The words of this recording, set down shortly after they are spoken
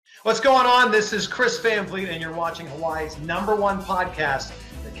What's going on? This is Chris Van Vliet, and you're watching Hawaii's #1 podcast,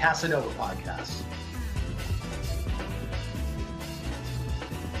 the Casanova Podcast.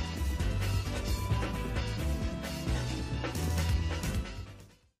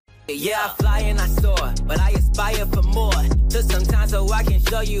 Yeah, I fly and I soar, but I aspire for more. Took some time so I can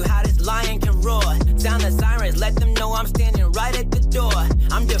show you how this lion can roar. Sound the sirens, let them know I'm standing right at the door.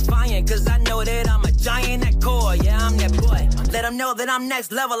 I'm defiant, cause I know that I'm a giant at core. Yeah, I'm that boy. Let them know that I'm next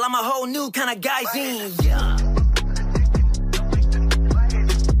level. I'm a whole new kind of guy. Yeah.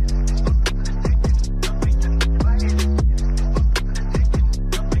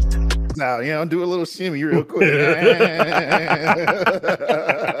 Now, do a little shimmy real quick.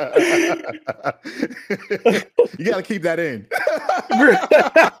 You got to keep that in.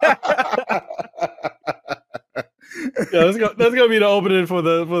 Yeah, that's gonna be the opening for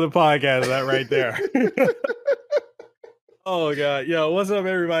the podcast. That right there. Oh god, yo, what's up,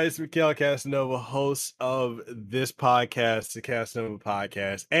 everybody? It's Mikhail Casanova, host of this podcast, the Casanova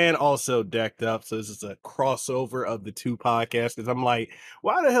Podcast, and also Decked Up. So this is a crossover of the two podcasts. Because I'm like,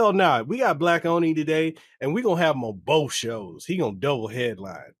 why the hell not? We got BlackOni today, and we're gonna have him on both shows. He gonna double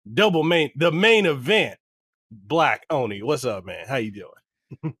headline, the main event. BlackOni, what's up, man? How you doing?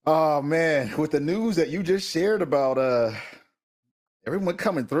 Oh man, with the news that you just shared about everyone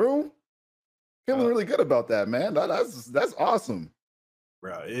coming through. Feeling really good about that, man. That's awesome,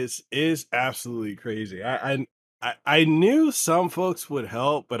 bro. It's absolutely crazy. I knew some folks would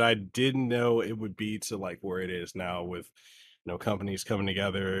help, but I didn't know it would be to like where it is now with companies coming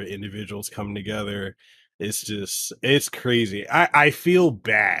together, individuals coming together. It's crazy. I feel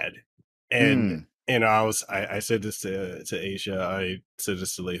bad, and I said this to Aisha. I said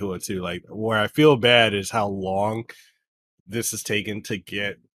this to Lehua too. Like, where I feel bad is how long this has taken to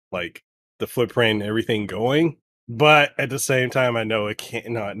get like the footprint and everything going, but at the same time I know it can't,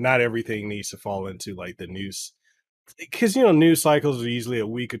 not everything needs to fall into like the news, because news cycles are usually a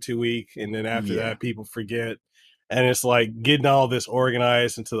week or 2 week, and then after that people forget, and it's like getting all this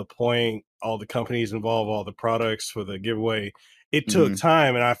organized and to the point, all the companies involved, all the products for the giveaway, it took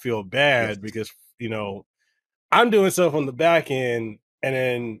time, and I feel bad because I'm doing stuff on the back end, and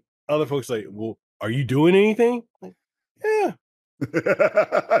then other folks like, well, are you doing anything? Like, yeah.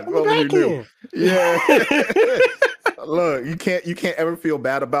 Well, you knew. Yeah. Look, you can't ever feel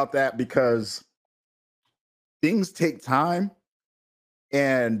bad about that, because things take time,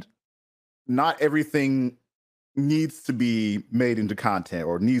 and not everything needs to be made into content,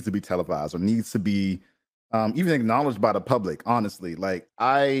 or needs to be televised, or needs to be even acknowledged by the public. Honestly, like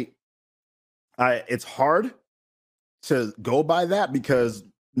it's hard to go by that, because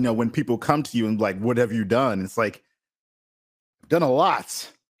when people come to you and like, what have you done? It's like, done a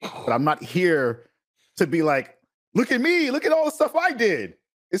lot, but I'm not here to be like, look at me, look at all the stuff I did.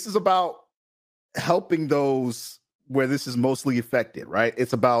 This is about helping those where this is mostly affected, right?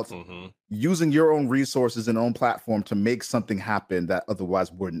 It's about using your own resources and own platform to make something happen that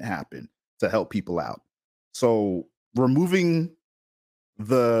otherwise wouldn't happen, to help people out. So removing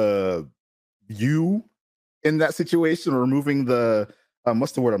the you in that situation, or removing the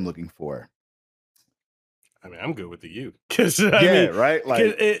what's the word I'm looking for? I mean, I'm good with the you, because right,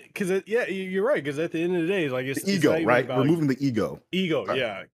 like, because you're right. Because at the end of the day, like it's the ego, it's right? About removing the ego, right.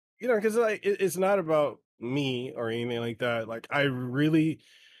 Yeah, because like it's not about me or anything like that. Like I really,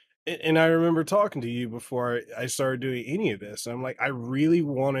 and I remember talking to you before I started doing any of this. I'm like, I really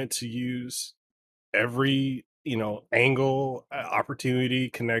wanted to use every angle, opportunity,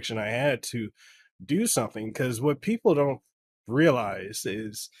 connection I had to do something, because what people don't realize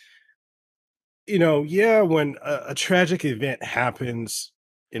is, when a tragic event happens,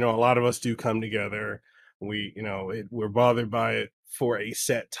 a lot of us do come together. We, we're bothered by it for a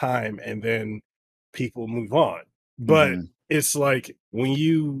set time, and then people move on. But it's like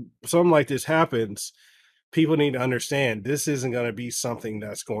when something like this happens, people need to understand this isn't going to be something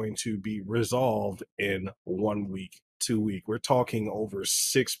that's going to be resolved in 1 week, 2 weeks. We're talking over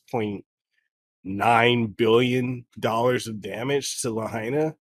 $6.9 billion of damage to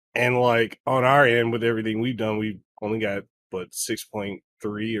Lahaina. And like on our end, with everything we've done, we've only got 6.3 or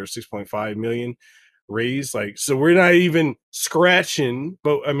 6.5 million raised. Like, so we're not even scratching,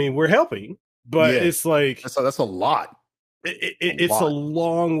 but I mean, we're helping. But it's like that's a lot. It's a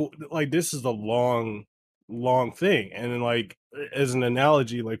long, like, this is a long thing. And then, like, as an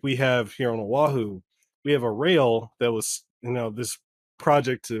analogy, like we have here on Oahu, we have a rail that was, this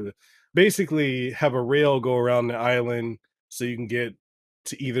project to basically have a rail go around the island so you can get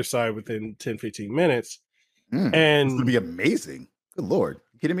to either side within 10-15 minutes. And this would be amazing. Good Lord.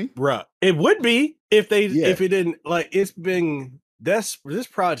 You kidding me? Bruh, it would be if it didn't, like, it's been this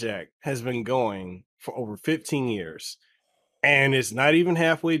project has been going for over 15 years, and it's not even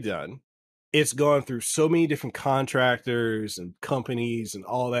halfway done. It's gone through so many different contractors and companies and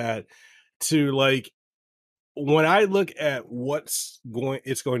all that to like when I look at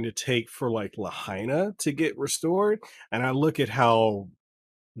it's going to take for like Lahaina to get restored, and I look at how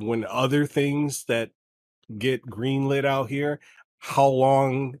when other things that get greenlit out here, how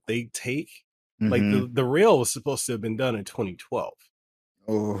long they take. Like Mm-hmm. the rail was supposed to have been done in 2012.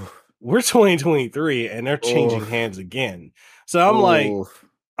 Oh, We're 2023 and they're changing oh, hands again. So oh.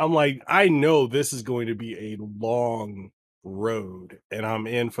 I'm like, I know this is going to be a long road and I'm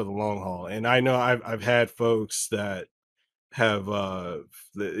in for the long haul. And I know I've had folks that have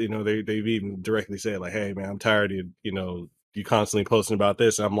they've even directly said like, hey man, I'm tired of you constantly posting about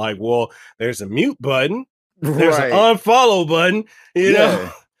this. I'm like, well, there's a mute button, there's an Right. unfollow button,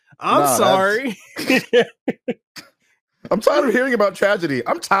 Yeah. I'm Nah, that's sorry. I'm tired of hearing about tragedy.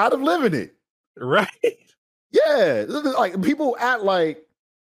 I'm tired of living it. Right. Yeah. Like people act like,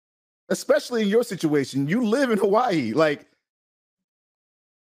 especially in your situation, you live in Hawaii. Like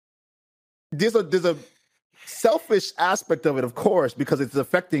there's a selfish aspect of it, of course, because it's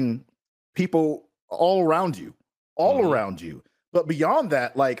affecting people all around you, But beyond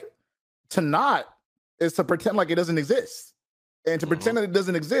that, like to not is to pretend like it doesn't exist. And to pretend that it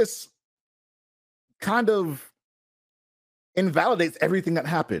doesn't exist kind of invalidates everything that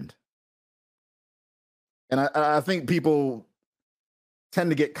happened. And I think people tend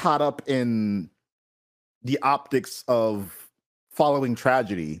to get caught up in the optics of following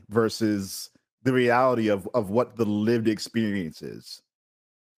tragedy versus the reality of what the lived experience is.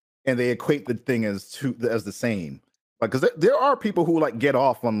 And they equate the thing as the same. Like, because there are people who like get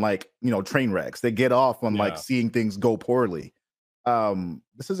off on like, train wrecks. They get off on like seeing things go poorly.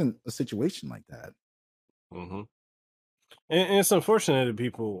 This isn't a situation like that. Mm-hmm. And it's unfortunate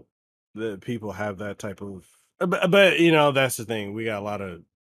that people have that type of, but that's the thing. We got a lot of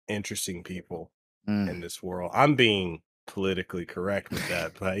interesting people in this world. I'm being politically correct with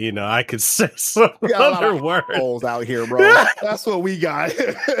that, but I could say some We got other a lot of words out here, bro. That's what we got.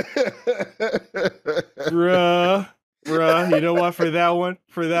 bruh. You know what? For that one,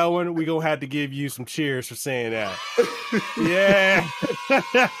 we gonna have to give you some cheers for saying that. Yeah.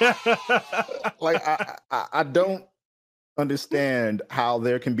 Like I don't understand how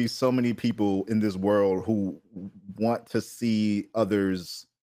there can be so many people in this world who want to see others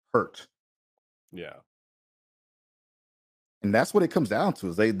hurt. Yeah. And that's what it comes down to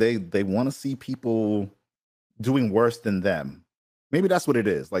is they want to see people doing worse than them. Maybe that's what it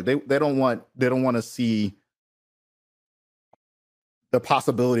is. Like they don't want to see the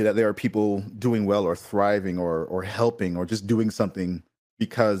possibility that there are people doing well or thriving or helping or just doing something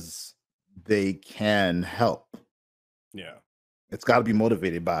because they can help. Yeah. It's got to be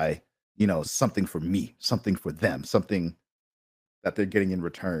motivated by, something for me, something for them, something that they're getting in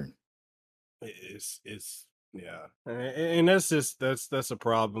return. It's yeah. And that's a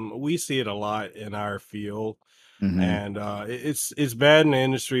problem. We see it a lot in our field. And it's bad in the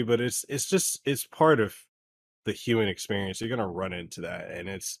industry, but it's part of the human experience. You're gonna run into that, and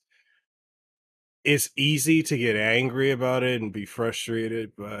it's easy to get angry about it and be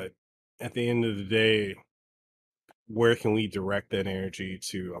frustrated, but at the end of the day, where can we direct that energy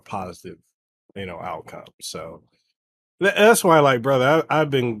to a positive outcome? So that's why, like, brother, I've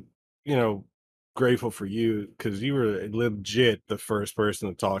been grateful for you because you were legit the first person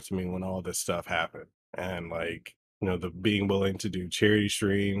to talk to me when all this stuff happened, and like the being willing to do charity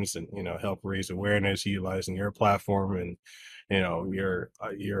streams and help raise awareness utilizing your platform and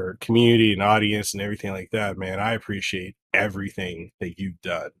your community and audience and everything like that, man. I appreciate everything that you've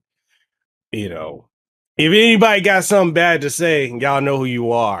done. If anybody got something bad to say, y'all know who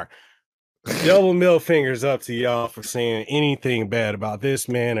you are. Double middle fingers up to y'all for saying anything bad about this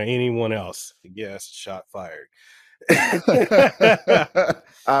man or anyone else. Yes, shot fired.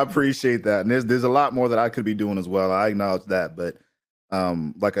 I appreciate that. And there's a lot more that I could be doing as well. I acknowledge that. But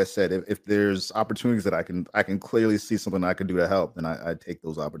like I said, if there's opportunities that I can clearly see something I can do to help, then I take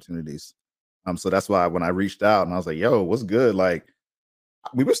those opportunities. So that's why when I reached out and I was like, yo, what's good? Like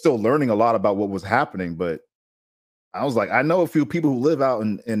we were still learning a lot about what was happening, but I was like, I know a few people who live out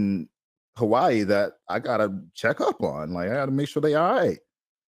in Hawaii that I gotta check up on. Like I gotta make sure they all right.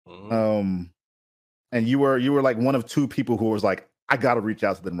 And you were like one of two people who was like, I gotta reach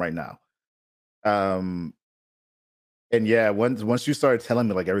out to them right now. And yeah, once you started telling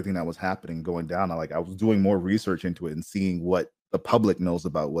me like everything that was happening going down, I was doing more research into it and seeing what the public knows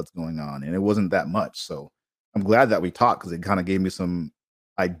about what's going on, and it wasn't that much. So I'm glad that we talked because it kind of gave me some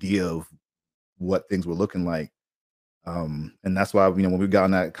idea of what things were looking like. And that's why, when we got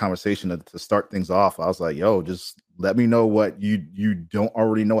in that conversation to start things off, I was like, yo, just let me know what you don't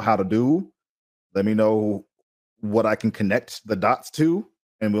already know how to do. Let me know what I can connect the dots to,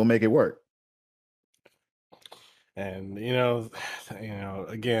 and we'll make it work. And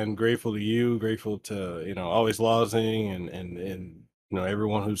again, grateful to you, grateful to always Lozing and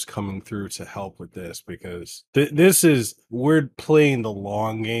everyone who's coming through to help with this, because we're playing the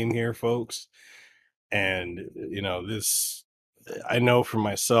long game here, folks. And this, I know for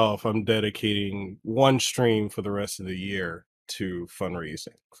myself, I'm dedicating one stream for the rest of the year to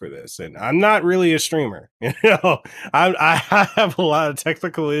fundraising for this, and I'm not really a streamer. I have a lot of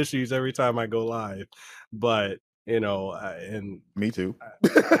technical issues every time I go live, but and Me too.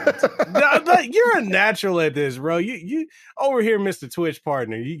 you're a natural at this, bro. You over here, Mr. Twitch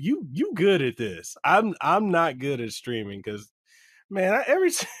partner. You good at this. I'm not good at streaming because, man,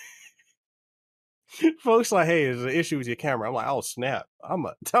 every folks like, hey, there's an issue with your camera. I'm like, oh snap! I'm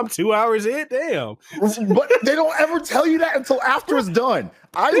 2 hours in. Damn. But they don't ever tell you that until after it's done.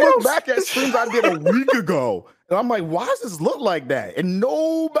 I look back at streams I did a week ago, and I'm like, why does this look like that? And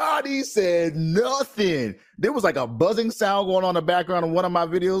nobody said nothing. There was like a buzzing sound going on in the background of one of my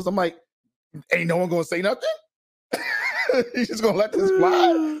videos. I'm like, ain't no one gonna say nothing? He's just gonna let this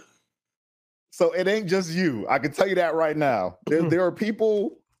fly? So it ain't just you. I can tell you that right now. There are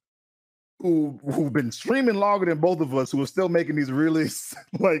people who've been streaming longer than both of us who are still making these really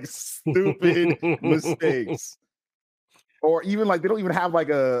like stupid mistakes. Or even like they don't even have like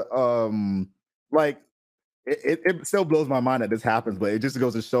a like it still blows my mind that this happens, but it just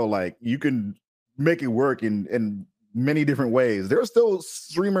goes to show like you can make it work in many different ways. There are still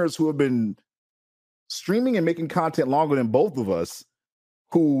streamers who have been streaming and making content longer than both of us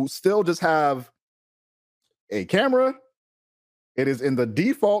who still just have a camera. It is in the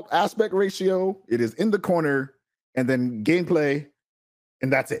default aspect ratio. It is in the corner, and then gameplay,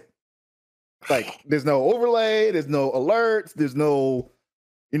 and that's it. Like, there's no overlay, there's no alerts, there's no,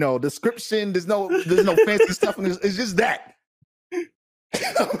 description, there's no fancy stuff, and it's just that.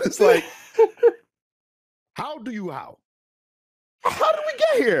 It's like, how did we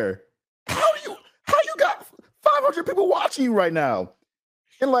get here? How you got 500 people watching you right now?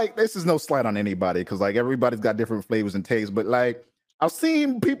 And like, this is no slight on anybody, because like everybody's got different flavors and tastes, but like I've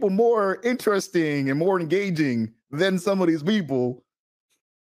seen people more interesting and more engaging than some of these people.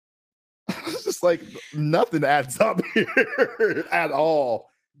 It's just like nothing adds up here at all,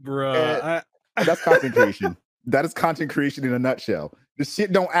 bro. That's content creation. That is content creation in a nutshell. This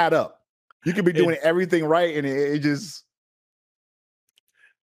shit don't add up. You could be doing everything right, and it just.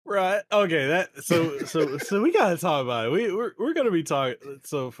 Right. Okay. So we gotta talk about it. We're gonna be talking.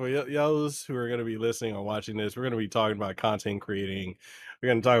 So for y'all who are gonna be listening or watching this, we're gonna be talking about content creating. We're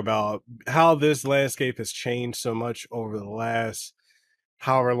gonna talk about how this landscape has changed so much over the last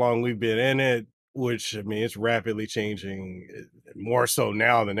however long we've been in it. Which, I mean, it's rapidly changing, more so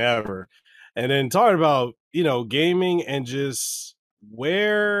now than ever. And then talking about gaming and just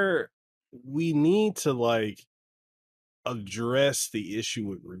where we need to like address the issue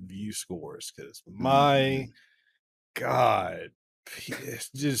with review scores, because my God, it's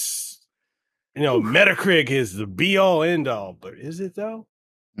just Metacritic is the be all end all, but is it though?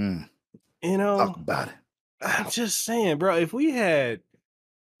 Talk about it. I'm just saying, bro, if we had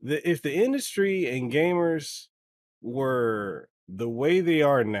if the industry and gamers were the way they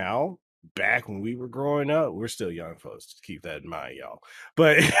are now, back when we were growing up, we're still young folks, to keep that in mind, y'all.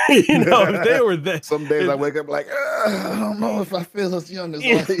 But if they were that, some days I wake up like, I don't know if I feel as young as I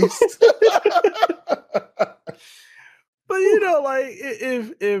used to. But like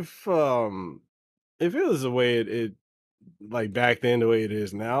if it was the way it like back then the way it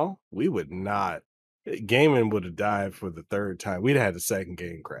is now, we would not. Gaming would have died for the third time. We'd have had the second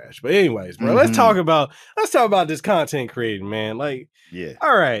game crash. But anyways, bro, let's talk about this content creating, man. Like, yeah.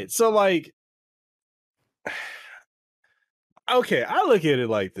 All right. So like, okay, I look at it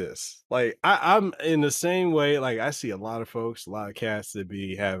like this. Like I'm in the same way. Like I see a lot of folks, a lot of cats that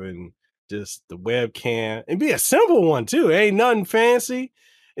be having just the webcam and be a simple one too. It ain't nothing fancy,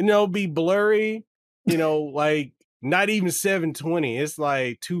 be blurry, like not even 720. It's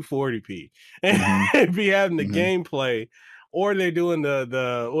like 240p, and be having the gameplay, or they're doing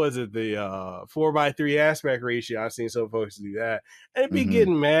the what is it, the 4:3 aspect ratio. I've seen some folks do that, and it be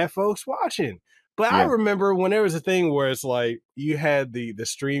getting mad folks watching. But I remember when there was a thing where it's like you had the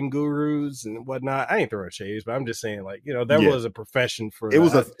stream gurus and whatnot. I ain't throwing shades, but I'm just saying, like, there was a profession for it.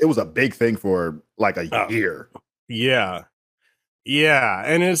 It was a big thing for like a year. Yeah.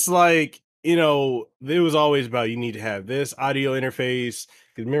 And it's like, it was always about you need to have this audio interface,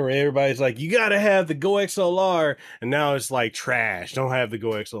 Because remember, everybody's like, you got to have the Go XLR. And now it's like trash. Don't have the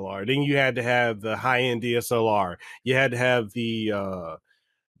Go XLR. Then you had to have the high end DSLR. You had to have the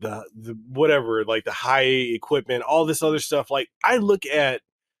whatever, like the high equipment, all this other stuff. Like I look at,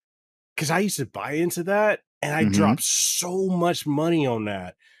 because I used to buy into that and I dropped so much money on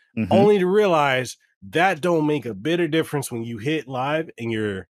that, only to realize that don't make a bit of difference when you hit live and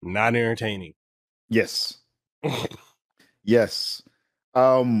you're not entertaining. Yes. Yes.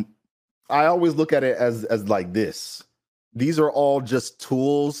 I always look at it as like this. These are all just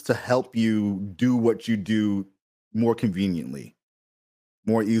tools to help you do what you do more conveniently,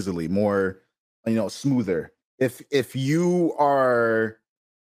 more easily, more, smoother. If you are,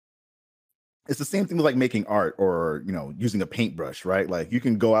 it's the same thing with like making art or, using a paintbrush, right? Like you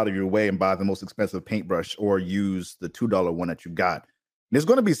can go out of your way and buy the most expensive paintbrush or use the $2 one that you got. There's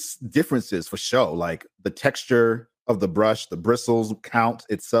going to be differences for sure, like the texture of the brush, the bristles count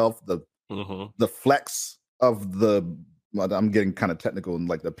itself, the flex of the. Well, I'm getting kind of technical in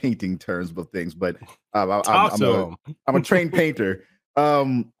like the painting terms of things, but I'm a trained painter.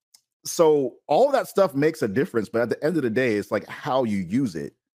 So all that stuff makes a difference, but at the end of the day, it's like how you use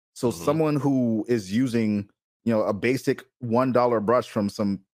it. So someone who is using, a basic $1 brush from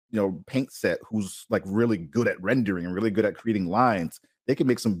some, paint set, who's like really good at rendering and really good at creating lines, they can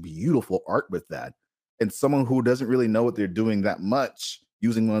make some beautiful art with that. And someone who doesn't really know what they're doing that much,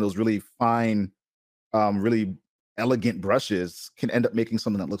 using one of those really fine, really elegant brushes, can end up making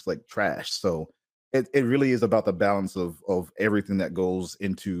something that looks like trash. So it really is about the balance of everything that goes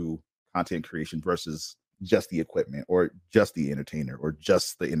into content creation versus just the equipment or just the entertainer or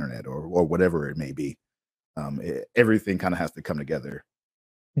just the internet or whatever it may be. Everything kind of has to come together.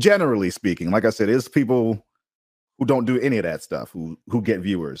 Generally speaking, like I said, it's people who don't do any of that stuff who get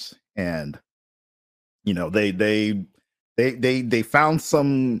viewers, and they found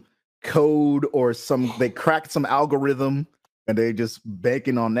some code or they cracked some algorithm and they just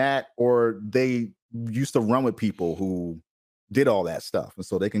banking on that, or they used to run with people who did all that stuff, and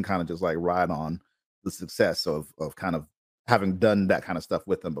so they can kind of just like ride on the success of kind of having done that kind of stuff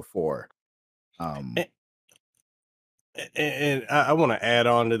with them before. And I want to add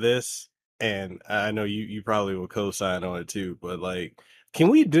on to this, and I know you probably will co-sign on it too, but like, can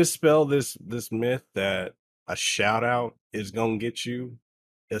we dispel this myth that a shout out is gonna get you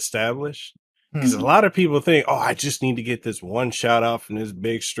established? Because a lot of people think, oh, I just need to get this one shout out from this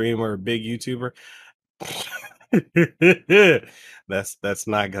big streamer or big YouTuber. That's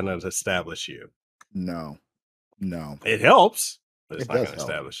not gonna establish you. No. It helps, but it's It not does gonna help.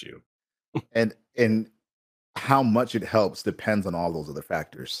 establish you. And how much it helps depends on all those other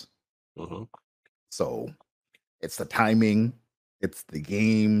factors. So it's the timing, it's the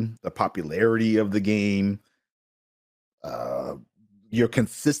game, the popularity of the game, your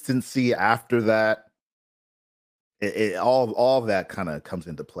consistency after that. All of that kind of comes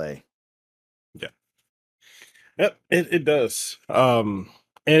into play. Yeah. Yep, it does. And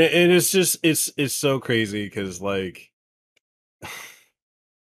it's just it's so crazy because like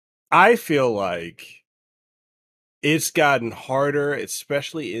I feel like it's gotten harder,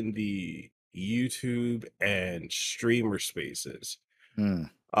 especially in the YouTube and streamer spaces,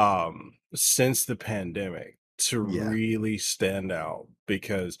 since the pandemic, to really stand out.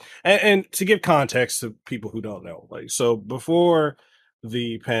 Because and to give context to people who don't know, like, so before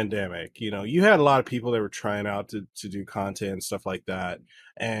the pandemic, you had a lot of people that were trying out to do content and stuff like that,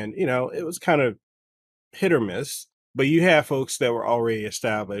 and it was kind of hit or miss, but you had folks that were already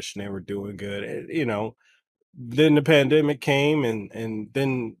established and they were doing good, and then the pandemic came, and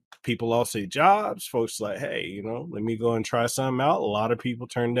then people lost their jobs. Folks like, hey, let me go and try something out. A lot of people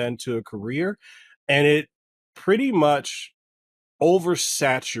turned that into a career, and it pretty much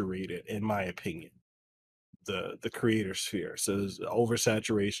oversaturated, in my opinion, the creator sphere. So there's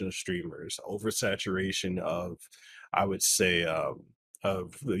oversaturation of streamers, oversaturation of, I would say, of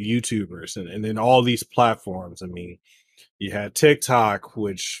the YouTubers, and then all these platforms. I mean, you had TikTok,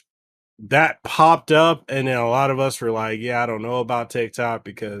 which that popped up, and then a lot of us were like, yeah, I don't know about TikTok,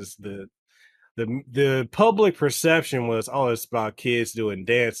 because the public perception was, oh, it's about kids doing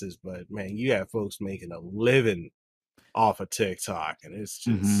dances, but man, you have folks making a living off of TikTok, and it's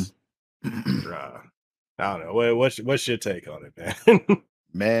just I don't know. What's your take on it, man?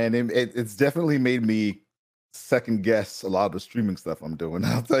 Man, it's definitely made me second guess a lot of the streaming stuff I'm doing.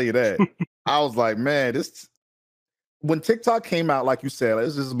 I'll tell you that. I was like, man, when TikTok came out, like you said, it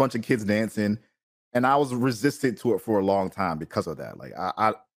was just a bunch of kids dancing, and I was resistant to it for a long time because of that. Like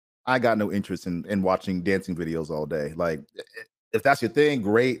I got no interest in watching dancing videos all day. Like if that's your thing,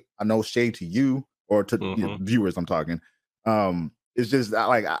 great. I know, shade to you or to viewers I'm talking. It's just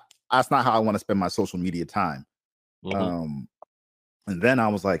that's not how I want to spend my social media time. Mhm. Um, and then I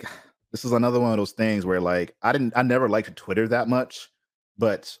was like, this is another one of those things where like I never liked Twitter that much,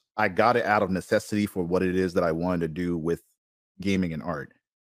 but I got it out of necessity for what it is that I wanted to do with gaming and art.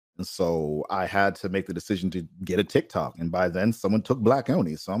 And so I had to make the decision to get a TikTok. And by then someone took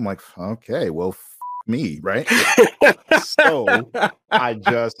BlackOni. So I'm like, okay, well, me, right? So I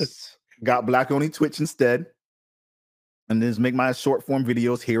just got BlackOni Twitch instead and just make my short form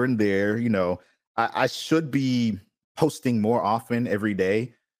videos here and there. I should be posting more often every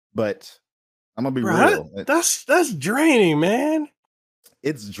day, but I'm gonna be Bro, real. that's draining, man.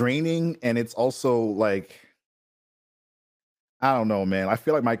 It's draining, and it's also like I don't know, man. I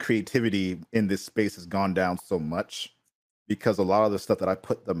feel like my creativity in this space has gone down so much because a lot of the stuff that I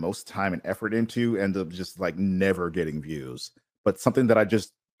put the most time and effort into ends up just like never getting views. But something that I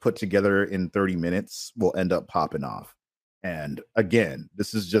just put together in 30 minutes will end up popping off. And again,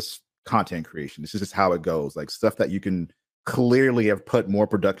 this is just content creation. This is just how it goes. Like stuff that you can clearly have put more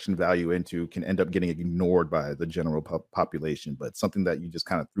production value into can end up getting ignored by the general population. But something that you just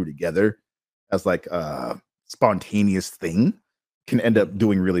kind of threw together as like a spontaneous thing can end up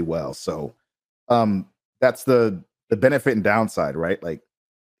doing really well. So that's the benefit and downside, right? Like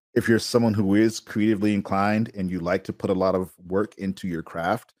if you're someone who is creatively inclined and you like to put a lot of work into your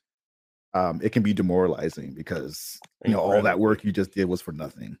craft, it can be demoralizing because all that Incredibly. work you just did was for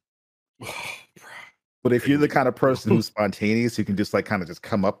nothing. Oh, But if you're the kind of bro. person who's spontaneous, who can just like kind of just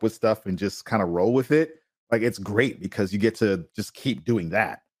come up with stuff and just kind of roll with it, like it's great because you get to just keep doing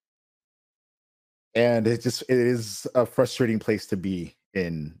that. And it is a frustrating place to be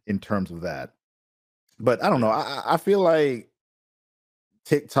in terms of that. But I don't know. Yeah. I feel like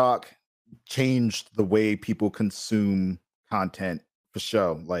TikTok changed the way people consume content for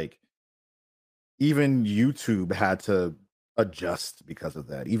sure. Like even YouTube had to adjust because of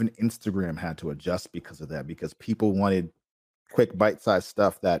that. Even Instagram had to adjust because of that because people wanted quick bite-sized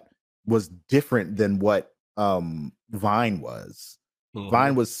stuff that was different than what Vine was.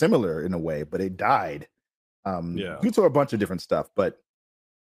 Vine Mhm. was similar in a way, but it died Yeah. due to a bunch of different stuff. But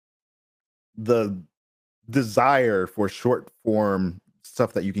the desire for short form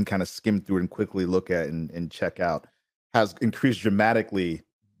stuff that you can kind of skim through and quickly look at and check out has increased dramatically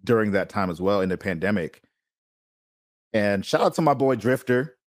during that time as well in the pandemic. And shout out to my boy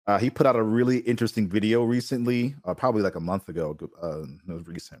Drifter. He put out a really interesting video recently, probably like a month ago. It was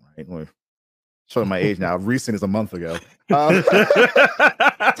recent, right? We're showing my age now. Recent is a month ago.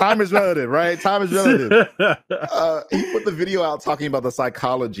 Time is relative, right? Time is relative. He put the video out talking about the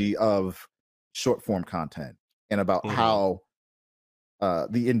psychology of short form content and about Mhm. how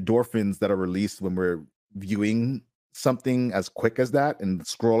the endorphins that are released when we're viewing something as quick as that and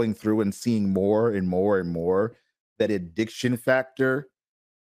scrolling through and seeing more and more and more, that addiction factor,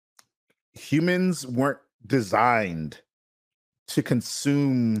 humans weren't designed to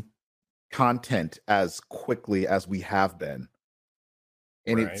consume content as quickly as we have been,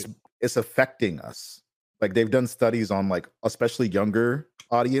 and Right. it's affecting us. Like they've done studies on like especially younger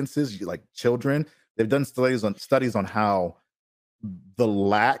audiences, like children. They've done studies on how the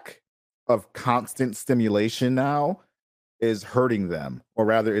lack of constant stimulation now is hurting them, or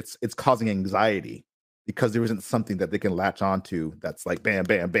rather it's causing anxiety because there isn't something that they can latch onto that's like bam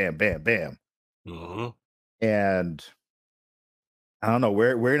bam bam bam bam. Mhm. And I don't know,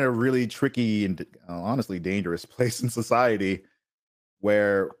 we're in a really tricky and honestly dangerous place in society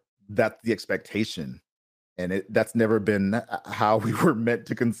where that's the expectation, and that's never been how we were meant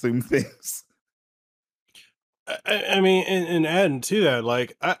to consume things. I mean, and adding to that,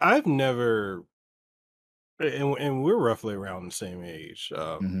 like I've never, and we're roughly around the same age.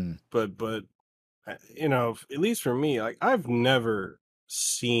 Mhm. But at least for me, like I've never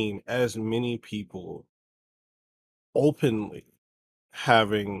seen as many people openly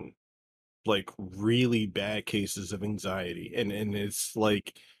having like really bad cases of anxiety, and it's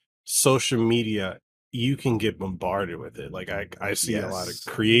like social media, you can get bombarded with it. Like I see a lot of Yes.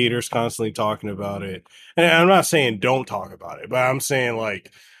 creators constantly talking about it, and I'm not saying don't talk about it, but I'm saying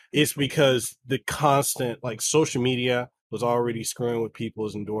like it's because the constant, like, social media was already screwing with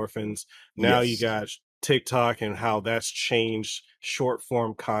people's endorphins. Now you Yes. got TikTok and how that's changed short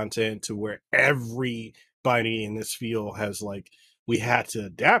form content to where everybody in this field has like, we had to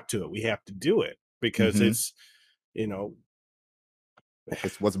adapt to it. We have to do it because Mhm. it's, you know,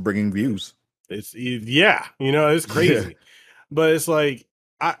 It's what's bringing views. yeah, it's Yeah. crazy. But it's like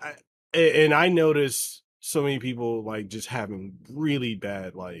and I notice so many people like just having really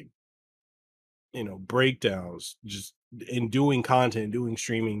bad, like, breakdowns just in doing content, doing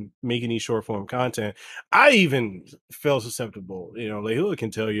streaming, making these short form content, I even felt susceptible. Leila can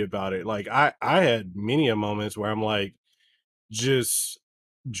tell you about it. Like I had many a moments where I'm like just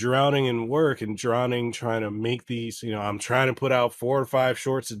drowning in work and drowning trying to make these. I'm trying to put out 4 or 5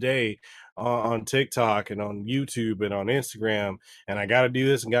 shorts a day on TikTok and on YouTube and on Instagram, and I got to do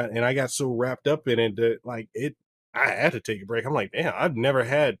this and I got so wrapped up in it that like it. I had to take a break. I'm like, damn, I've never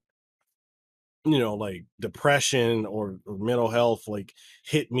had like depression or mental health like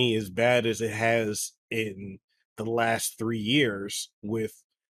hit me as bad as it has in the last 3 years with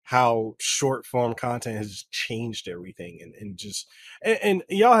how short form content has changed everything and just and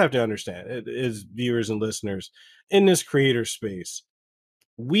y'all have to understand as viewers and listeners in this creator space,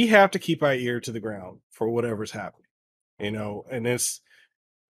 we have to keep our ear to the ground for whatever's happening, and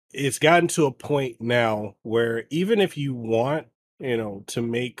it's gotten to a point now where even if you want, to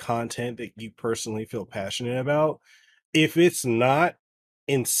make content that you personally feel passionate about, if it's not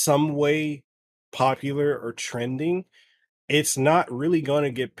in some way popular or trending, it's not really going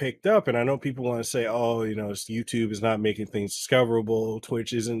to get picked up. And I know people want to say, oh, YouTube is not making things discoverable.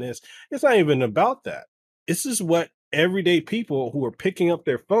 Twitch isn't this. It's not even about that. This is what everyday people who are picking up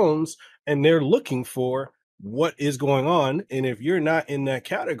their phones and they're looking for what is going on. And if you're not in that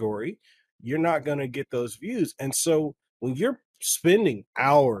category, you're not going to get those views. And so when you're spending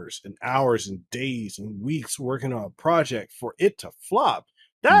hours and hours and days and weeks working on a project for it to flop,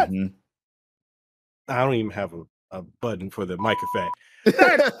 that Mhm. I don't even have a button for the mic effect.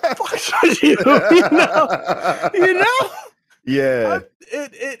 That fucks with you. Yeah.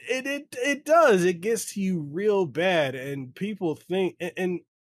 It does. It gets to you real bad, and people think, and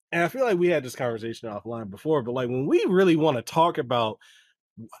I feel like we had this conversation offline before, but like when we really want to talk about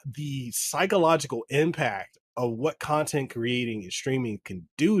the psychological impact of what content creating and streaming can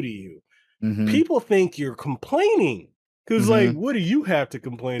do to you, Mhm. people think you're complaining. Because, like, Mhm. what do you have to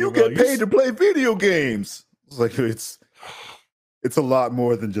complain You about? get paid to play video games. It's like it's a lot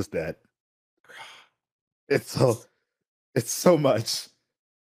more than just that. It's so much.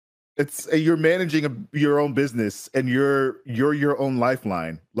 It's you're managing your own business and you're your own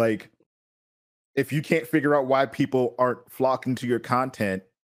lifeline. Like if you can't figure out why people aren't flocking to your content,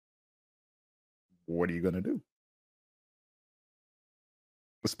 what are you going to do?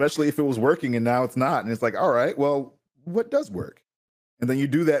 Especially if it was working and now it's not. And it's like, all right, well, what does work? And then you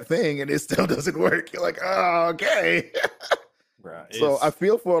do that thing and it still doesn't work. You're like, oh, okay. Right. So I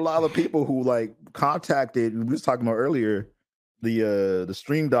feel for a lot of people who like contacted, we was talking about earlier, the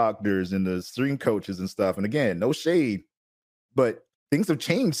stream doctors and the stream coaches and stuff. And again, no shade, but things have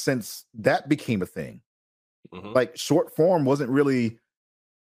changed since that became a thing. Mhm. Like short form wasn't really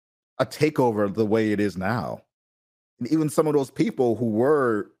a takeover the way it is now. And even some of those people who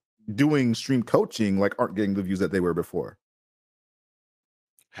were doing stream coaching like aren't getting the views that they were before.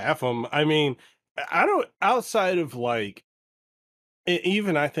 Half of them. I mean, I don't, outside of like,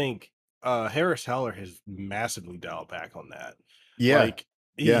 even I think Harris Heller has massively dialed back on that. Yeah. Like,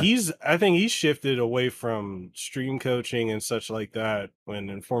 Yeah. I think he's shifted away from stream coaching and such like that when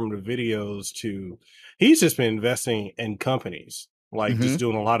informative videos to, he's just been investing in companies, like just Mm-hmm.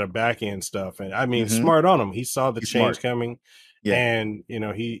 doing a lot of back end stuff. And I mean, Mm-hmm. smart on him. He saw the He's change smart. coming Yeah. and,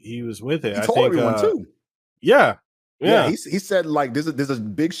 he was with it. He I told think, everyone too. yeah, Yeah, yeah. he said like there's a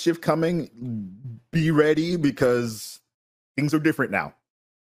big shift coming. Be ready because things are different now.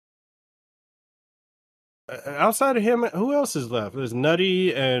 Outside of him, who else is left? There's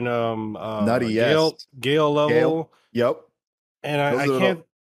Nutty and Nutty, yes. Gale Gale. Level, Yep. and Those I are the can't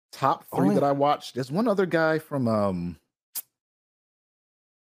top three only that I watched. There's one other guy from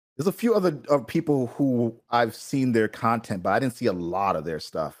there's a few other people who I've seen their content, but I didn't see a lot of their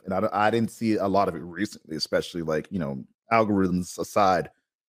stuff. And I didn't see a lot of it recently, especially like, algorithms aside.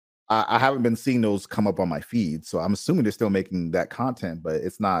 I haven't been seeing those come up on my feed. So I'm assuming they're still making that content, but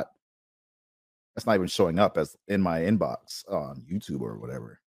it's not even showing up as in my inbox on YouTube or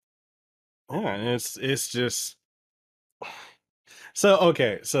whatever. yeah, and it's just so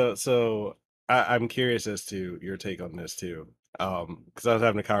okay. So I'm curious as to your take on this too. Because I was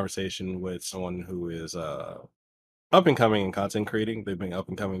having a conversation with someone who is up and coming in content creating. They've been up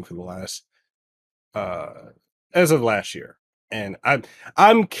and coming for the last uh as of last year. And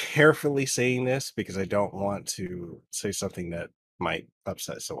I'm carefully saying this because I don't want to say something that might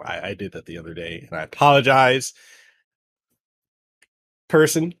upset. So I did that the other day and I apologize.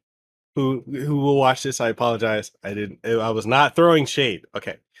 Person who will watch this, I apologize. I was not throwing shade.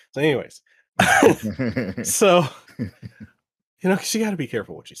 Okay. So anyways. So because you got to be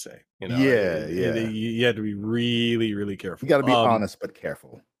careful what you say. Yeah, yeah. You have to be really, really You careful. got to be honest but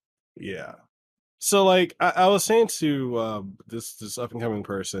careful. Yeah. So like I was saying to this up and coming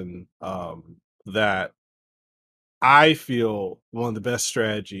person that I feel one of the best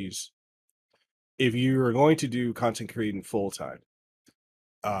strategies if you are going to do content creating full time,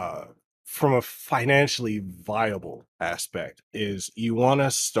 uh, from a financially viable aspect, is you want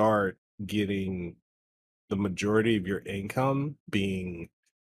to start getting the majority of your income being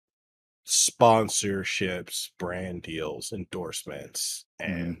sponsorships, brand deals, endorsements,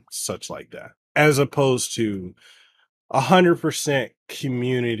 Hmm. and such like that, as opposed to 100%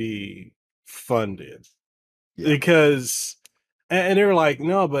 community funded. Yeah. Because and they're like,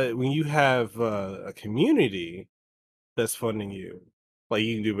 no, but when you have a community that's funding you, like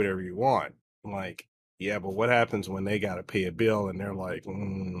you can do whatever you want. I'm like, yeah, but what happens when they got to pay a bill and they're like,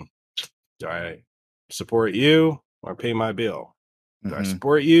 do I support you or pay my bill? Do I Hmm.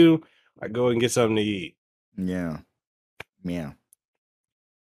 support you? I go and get something to eat. Yeah. Yeah.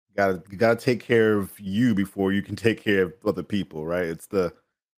 You gotta take care of you before you can take care of other people, right? It's the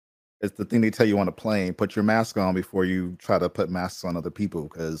thing they tell you on a plane. Put your mask on before you try to put masks on other people.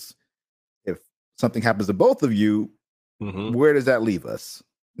 Because if something happens to both of you, Hmm. where does that leave us?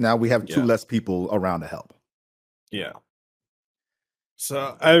 Now we have two Yeah, less people around to help. yeah.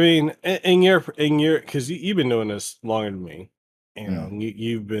 So I mean, in your because you've been doing this longer than me, Mm.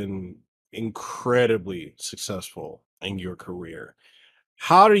 you've been incredibly successful in your career.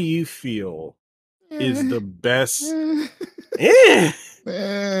 How do you feel is Eh, the best? eh,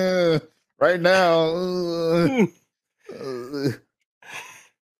 Eh. right now, Hmm. uh,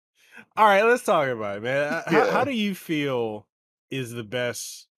 All right, let's talk about it, man. How yeah. do you feel is the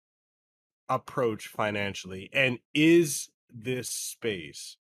best approach financially, and is this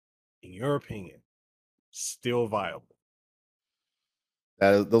space, in your opinion, still viable?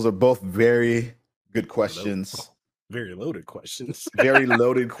 Those are both very good Load, questions. very loaded questions. Very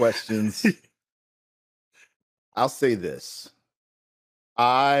loaded questions. I'll say this.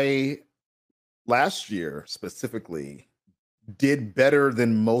 I last year specifically did better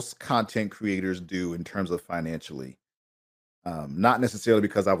than most content creators do in terms of financially. Not necessarily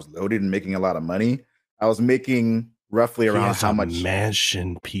because I was loaded and making a lot of money. I was making roughly He around has how a much.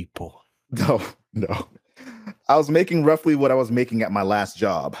 mansion, people. No, no. I was making roughly what I was making at my last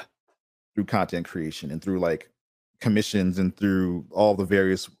job through content creation and through like commissions and through all the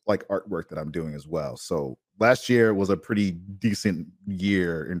various like artwork that I'm doing as well. So last year was a pretty decent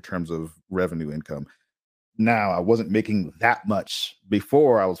year in terms of revenue income. Now I wasn't making that much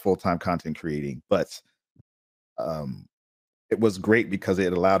before I was full-time content creating, but um it was great because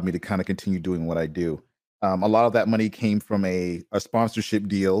it allowed me to kind of continue doing what I do. A lot of that money came from a sponsorship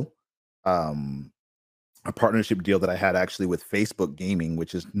deal, um, a partnership deal that I had actually with Facebook Gaming,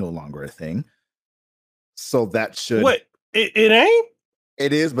 which is no longer a thing. So that should What? It ain't?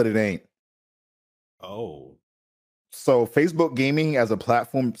 it is, but it ain't. Oh, So Facebook Gaming as a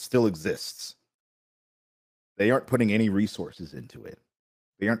platform still exists. They aren't putting any resources into it.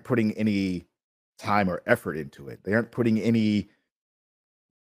 They aren't putting any time or effort into it. They aren't putting any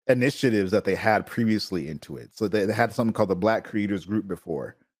initiatives that they had previously into it. So they had something called the Black Creators Group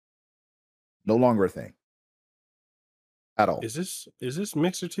before. No longer a thing at all. is this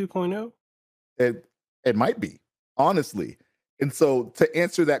Mixer 2.0? It it might be, honestly. And so to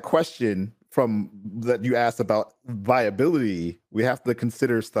answer that question from that you asked about viability, we have to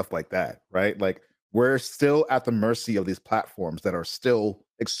consider stuff like that, right? Like we're still at the mercy of these platforms that are still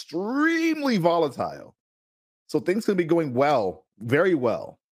extremely volatile. So things can be going well, very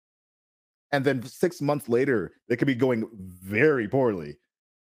well. And then 6 months later, they could be going very poorly.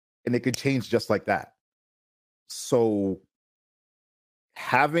 And it could change just like that. So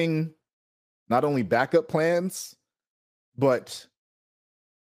having not only backup plans, but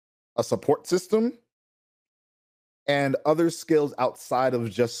a support system and other skills outside of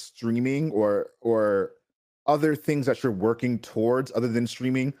just streaming or other things that you're working towards other than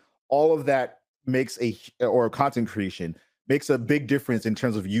streaming, all of that makes or content creation makes a big difference in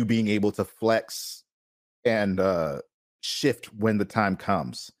terms of you being able to flex and shift when the time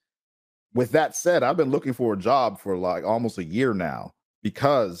comes. With that said, I've been looking for a job for like almost a year now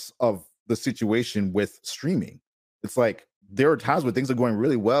because of the situation with streaming. It's like there are times where things are going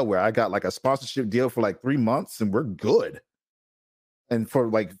really well where I got like a sponsorship deal for like 3 months and we're good. And for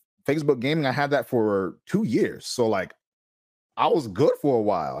like Facebook gaming, I had that for 2 years. So like I was good for a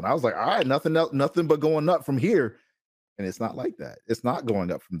while. And I was like, all right, nothing else, nothing but going up from here. And it's not like that. It's not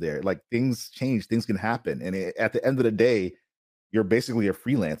going up from there. Like things change, things can happen. And at the end of the day, you're basically a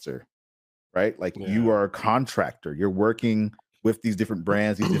freelancer, right? Like you Yeah. are a contractor. You're working with these different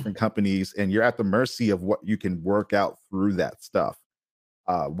brands, these different companies, and you're at the mercy of what you can work out through that stuff.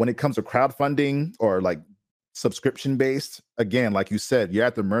 When it comes to crowdfunding or like subscription based, again, like you said, you're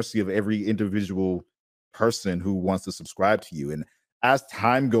at the mercy of every individual person who wants to subscribe to you. And as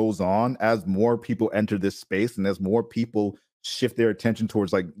time goes on, as more people enter this space and as more people shift their attention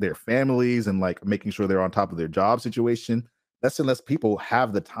towards like their families and like making sure they're on top of their job situation, less and less people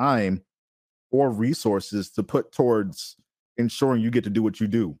have the time or resources to put towards ensuring you get to do what you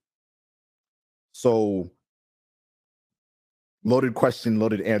do. So, loaded question,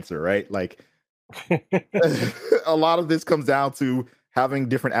 loaded answer, right? Like, a lot of this comes down to having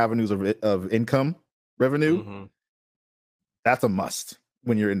different avenues of income revenue. Mhm. That's a must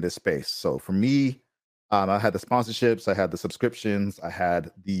when you're in this space. So for me, I had the sponsorships, I had the subscriptions, I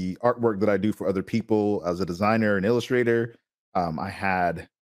had the artwork that I do for other people as a designer and illustrator. I had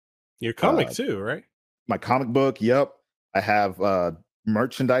Your comic uh, too, right? my comic book. Yep. I have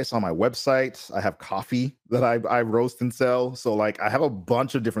merchandise on my website. I have coffee that I roast and sell. So like I have a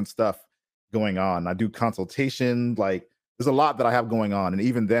bunch of different stuff going on. I do consultation. Like there's a lot that I have going on. And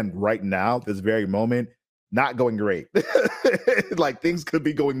even then, right now, this very moment, not going great. Like things could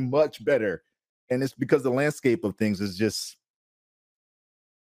be going much better. And it's because the landscape of things is just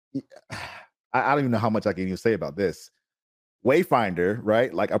I don't even know how much I can even say about this. Wayfinder,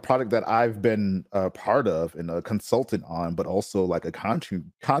 right? Like a product that I've been a part of and a consultant on, but also like a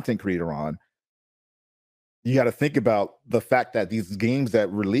content creator on. You got to think about the fact that these games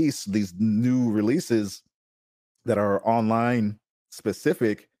that release, these new releases that are online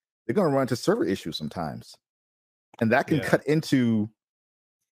specific, they're going to run into server issues sometimes. And that can Yeah. cut into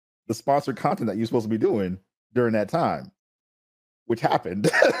the sponsored content that you're supposed to be doing during that time, which happened.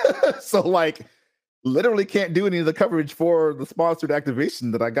 So like literally can't do any of the coverage for the sponsored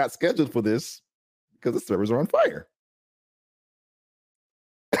activation that I got scheduled for this because the servers are on fire.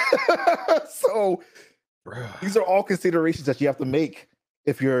 So these are all considerations that you have to make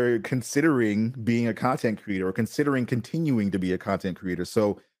if you're considering being a content creator or considering continuing to be a content creator.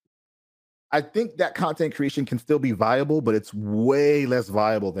 So I think that content creation can still be viable, but it's way less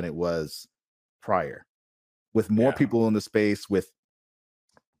viable than it was prior. With more Yeah. people in the space, with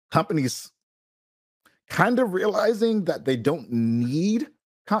companies kind of realizing that they don't need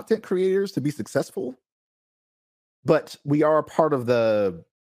content creators to be successful, but we are a part of the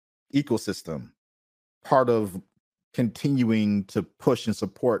ecosystem, part of continuing to push and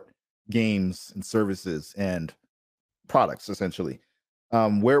support games and services and products, essentially.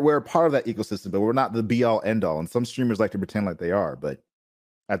 We're a part of that ecosystem, but we're not the be all end all. And some streamers like to pretend like they are, but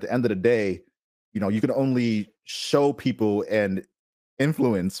at the end of the day, you know, you can only show people and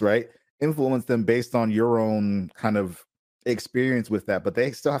influence, right? Influence them based on your own kind of experience with that, but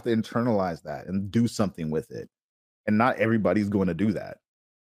they still have to internalize that and do something with it. And not everybody's going to do that.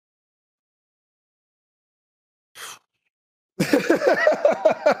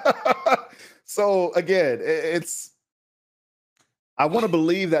 So again, it's I want to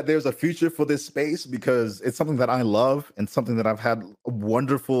believe that there's a future for this space because it's something that I love and something that I've had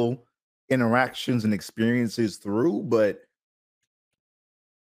wonderful interactions and experiences through, but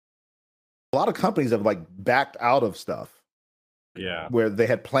a lot of companies have like backed out of stuff Yeah. where they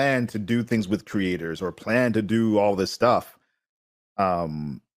had planned to do things with creators or planned to do all this stuff.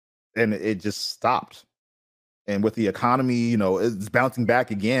 And it just stopped. And with the economy, you know, it's bouncing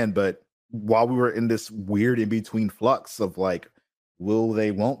back again. But while we were in this weird in between flux of like, will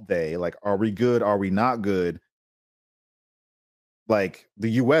they, won't they? Like, are we good? Are we not good? Like the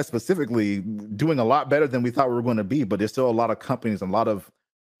US specifically doing a lot better than we thought we were going to be. But there's still a lot of companies, a lot of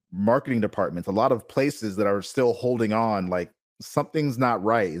marketing departments, a lot of places that are still holding on. Like something's not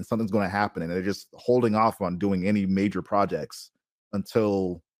right and something's going to happen. And they're just holding off on doing any major projects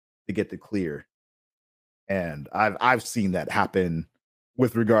until they get the clear. And I've seen that happen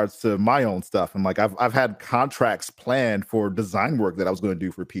with regards to my own stuff. And like I've had contracts planned for design work that I was going to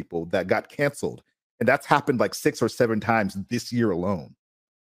do for people that got canceled. And that's happened like 6 or 7 times this year alone.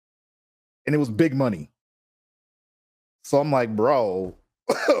 And it was big money. So I'm like, bro,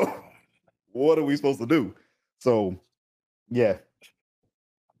 what are we supposed to do? So yeah,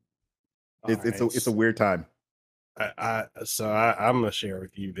 it's a weird time. I'm gonna share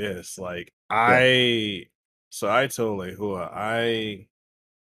with you this. Like Yeah. I told Lehua I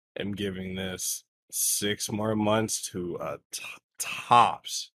am giving this 6 more months to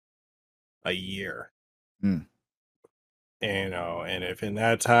tops a year. Mm. You know, and if in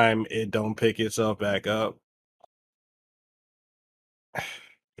that time it don't pick itself back up,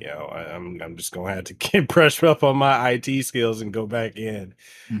 you know, I'm just gonna have to get brushed up on my IT skills and go back in.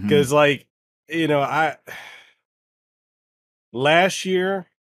 Mhm. Because like, you know, I last year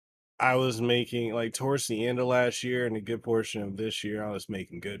I was making like towards the end of last year and a good portion of this year, I was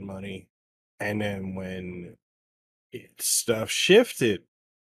making good money. And then when stuff shifted,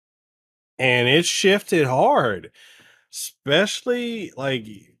 and it shifted hard, especially like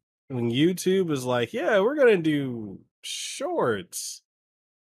when YouTube was like, yeah, we're gonna do shorts.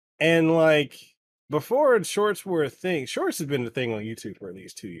 And like before shorts were a thing, shorts has been a thing on YouTube for at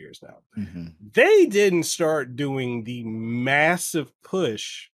least 2 years now. Mhm. They didn't start doing the massive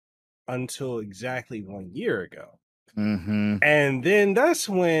push until exactly 1 year ago. Mhm. And then that's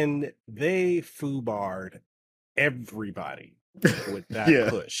when they foobarred everybody with that Yeah.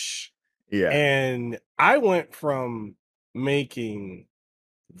 push. Yeah. And I went from making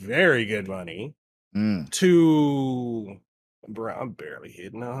very good money Mm. to, bro, I'm barely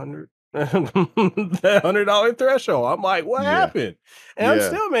hitting 100 that $100 threshold. I'm like, what Yeah. happened? And I'm Yeah.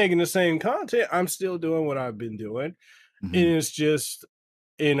 still making the same content. I'm still doing what I've been doing. And Mhm. it's just,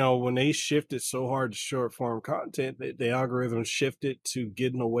 when they shifted so hard to short form content, the algorithm shifted to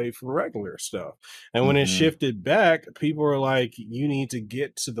getting away from regular stuff. And when it Mhm. shifted back, people were like, you need to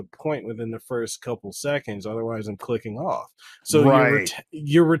get to the point within the first couple seconds. Otherwise, I'm clicking off. So Right.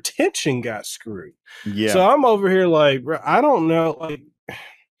 your retention got screwed. So Yeah. I'm over here like, bro, I don't know. Like,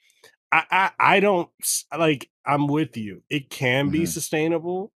 I don't like, I'm with you. It can be Mhm.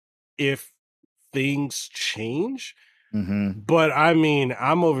 sustainable if things change. Mhm. But I mean,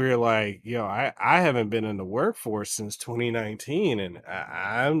 I'm over here like, I haven't been in the workforce since 2019, and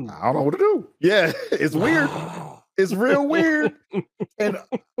I'm I don't know what to do. Yeah, it's weird. It's real weird. And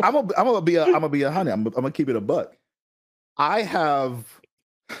I'm gonna be a honey. I'm gonna keep it a buck. I have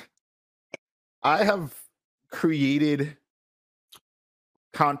I have created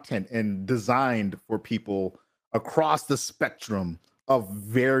content and designed for people across the spectrum of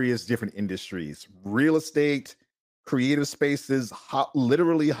various different industries: real estate, creative spaces,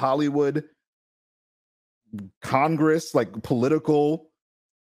 literally Hollywood, Congress, like political,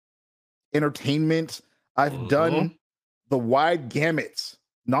 entertainment. I've Mhm. done the wide gamut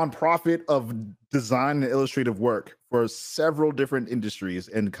nonprofit of design and illustrative work for several different industries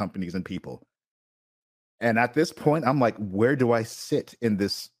and companies and people. And at this point, I'm like, where do I sit in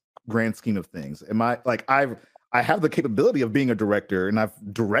this grand scheme of things? Am I like I have the capability of being a director and I've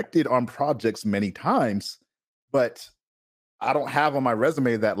directed on projects many times, but I don't have on my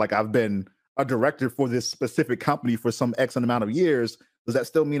resume that like I've been a director for this specific company for some X amount of years. Does that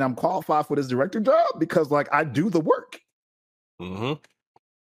still mean I'm qualified for this director job? Because like I do the work. Mhm.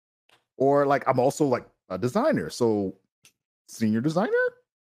 Or like I'm also like a designer. So senior designer,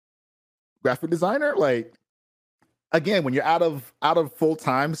 graphic designer, like again, when you're out of full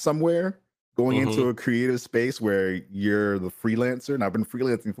time somewhere, going into Mhm. a creative space where you're the freelancer, and I've been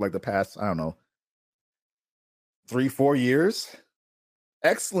freelancing for like the past, I don't know, 3-4 years.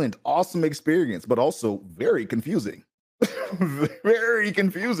 Excellent, awesome experience, but also very confusing. Very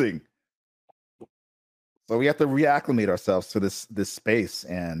confusing. So we have to reacclimate ourselves to this space,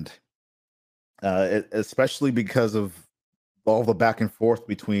 and especially because of all the back and forth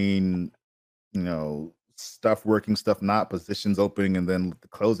between stuff working, stuff not, positions opening, and then the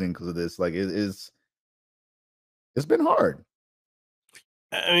closing because of this. Like it's been hard.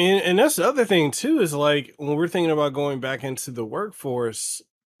 I mean, and that's the other thing too, is like when we're thinking about going back into the workforce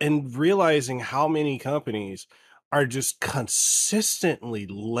and realizing how many companies are just consistently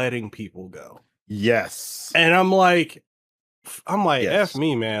letting people go. Yes. And I'm like, F Yes.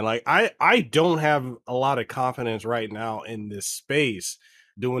 me, man. Like I don't have a lot of confidence right now in this space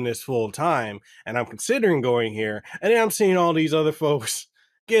doing this full time. And I'm considering going here. And then I'm seeing all these other folks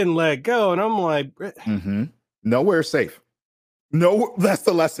getting let go. And I'm like, Hmm. Nowhere is safe. No, that's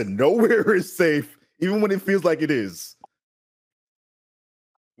the lesson. Nowhere is safe, even when it feels like it is,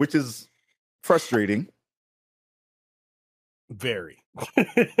 which is frustrating. very.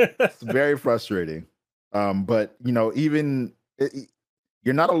 It's very frustrating. But even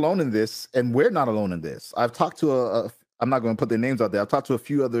you're not alone in this, and we're not alone in this. I've talked to I'm not going to put their names out there. I've talked to a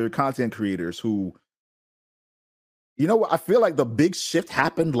few other content creators who, what, I feel like the big shift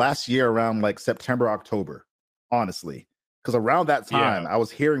happened last year around like September, October, honestly. Because around that time, Yeah. I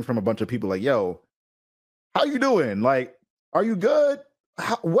was hearing from a bunch of people like, yo, how you doing? Like, are you good?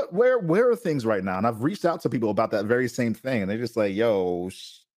 Where are things right now? And I've reached out to people about that very same thing. And they're just like, yo,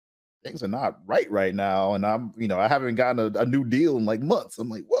 things are not right now. And I haven't gotten a new deal in like months. I'm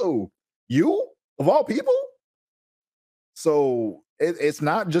like, whoa, you of all people? So it's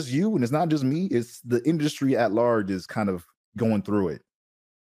not just you and it's not just me. It's the industry at large is kind of going through it.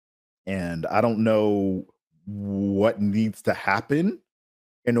 And I don't know what needs to happen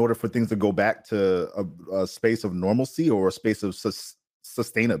in order for things to go back to a space of normalcy or a space of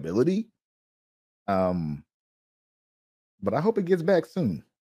sustainability. But I hope it gets back soon.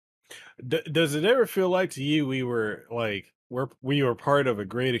 Does it ever feel like to you we were like we were part of a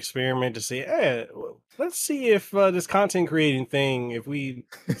great experiment to say, hey, let's see if this content creating thing, if these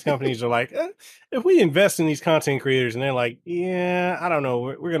companies are like, if we invest in these content creators, and they're like, yeah, I don't know,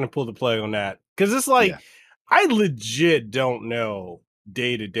 we're gonna pull the plug on that because it's Yeah. like I legit don't know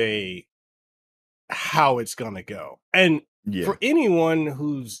day to day how it's gonna go, and Yeah. for anyone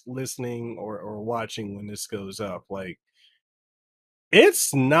who's listening or watching when this goes up, like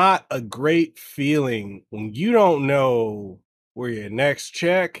it's not a great feeling when you don't know where your next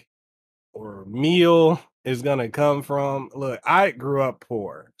check or meal is going to come from. Look, I grew up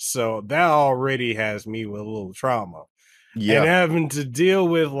poor, so that already has me with a little trauma. And Yeah. having to deal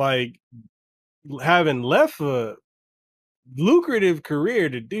with like having left a lucrative career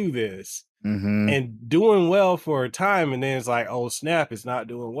to do this Mm-hmm. and doing well for a time, and then it's like, oh snap, it's not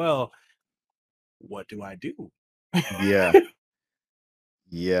doing well. What do I do? Yeah.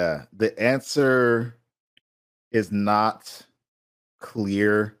 Yeah. The answer is not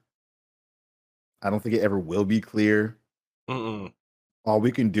clear. I don't think it ever will be clear. Mm-mm. All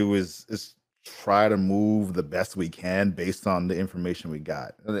we can do is try to move the best we can based on the information we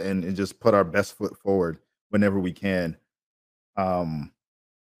got, and just put our best foot forward whenever we can. Um,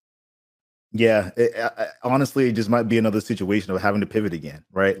 yeah, honestly, it just might be another situation of having to pivot again,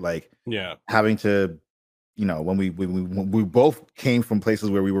 right? Like Yeah. having to, when we both came from places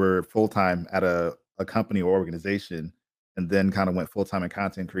where we were full time at a company or organization, and then kind of went full time in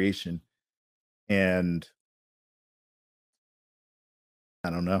content creation, and I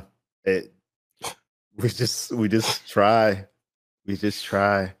don't know. It we just try. We just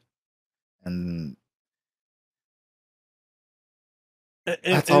try. And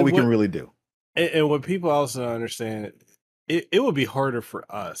that's all And we can what really do. and what people also understand, it would be harder for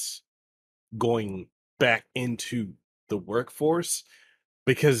us going back into the workforce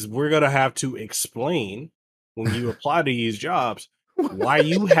because we're gonna have to explain when you apply to these jobs why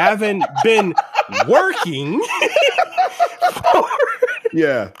you haven't been working for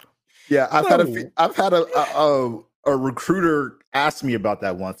Yeah. Yeah, so I've had a recruiter ask me about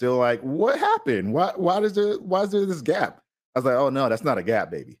that once. They were like, "What happened? Why is there this gap?" I was like, "Oh no, that's not a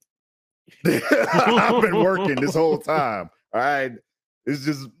gap, baby. I've been working this whole time. All right. It's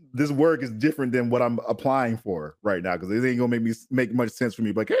just this work is different than what I'm applying for right now because it ain't gonna make much sense for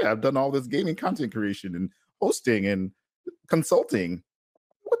me. Like, hey, I've done all this gaming content creation and hosting and consulting.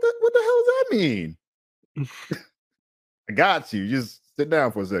 What the hell does that mean? I got you. Just sit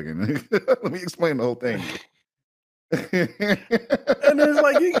down for a second. Let me explain the whole thing. and it's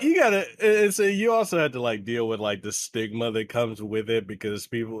like you gotta it's you also have to like deal with like the stigma that comes with it because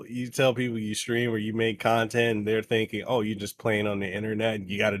you tell people you stream or you make content and they're thinking, oh, you're just playing on the internet and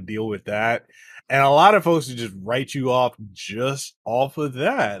you got to deal with that, and a lot of folks will just write you off just off of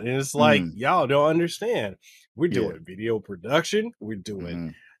that, and it's like Mm, y'all don't understand, we're yeah. doing video production, we're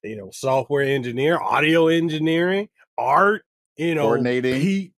doing Mhm. software engineer, audio engineering, art, Coordinating.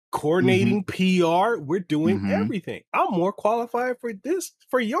 Hmm. coordinating PR. We're doing Hmm. everything. I'm more qualified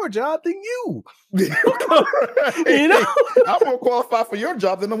for your job than you. You know, Right. I'm more qualified for your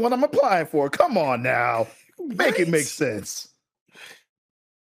job than the one I'm applying for. Come on now. Make it make right? sense.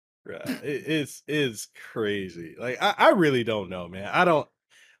 Right. It's crazy. Like I really don't know, man. I don't.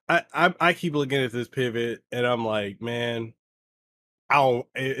 I keep looking at this pivot and I'm like, man,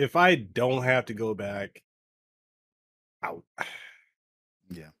 if I don't have to go back, I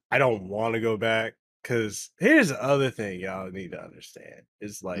Yeah. I don't want to go back because here's the other thing y'all need to understand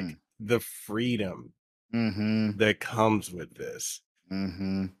is Mm. like the freedom Hmm. that comes with this.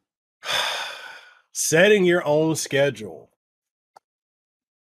 Hmm. Setting your own schedule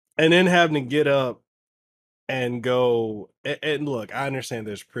and then having to get up and go and look, I understand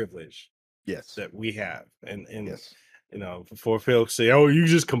there's privilege Yes. that we have. And Yes. before folks say, oh, you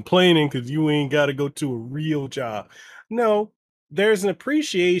just complaining because you ain't got to go to a real job. No, there's an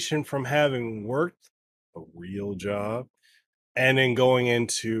appreciation from having worked a real job and then going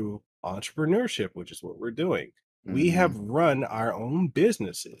into entrepreneurship, which is what we're doing. We Hmm. have run our own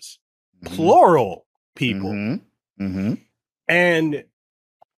businesses, Hmm. plural people. Hmm. Hmm. And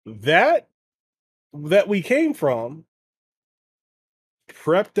that we came from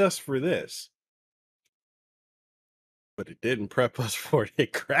prepped us for this, but it didn't prep us for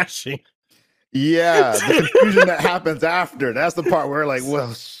it crashing. Yeah, the confusion that happens after. That's the part where like,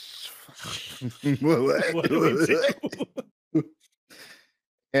 well, What do we do?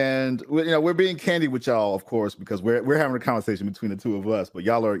 and we're being candid with y'all, of course, because we're having a conversation between the two of us, but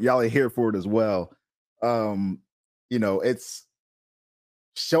y'all are here for it as well. Um, it's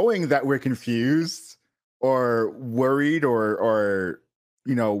showing that we're confused or worried or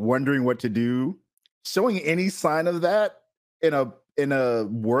wondering what to do, showing any sign of that in a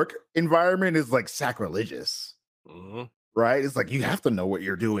work environment is like sacrilegious. Mhm. Right? It's like you have to know what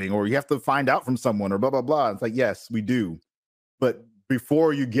you're doing, or you have to find out from someone, or blah blah blah. It's like, yes, we do. But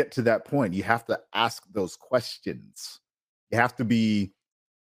before you get to that point, you have to ask those questions. You have to be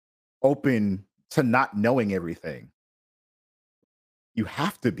open to not knowing everything. You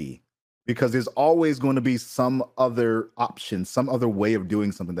have to be, because there's always going to be some other option, some other way of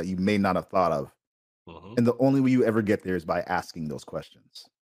doing something that you may not have thought of. Mhm. And the only way you ever get there is by asking those questions.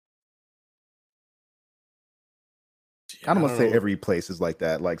 I don't want to say every place is like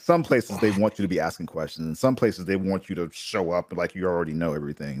that. Like some places they want you to be asking questions, and some places they want you to show up like you already know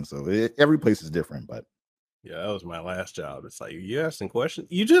everything. So every place is different. But Yeah, that was my last job. It's like, you asking questions?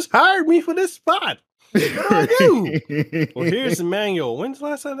 You just hired me for this spot. What do I do? Well, here's the manual. When's the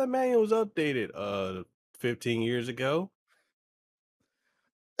last time that manual was updated? 15 years ago.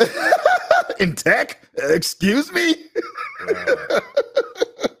 In tech, excuse me. Bruh.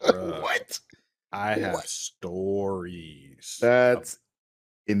 What? I have stories. That's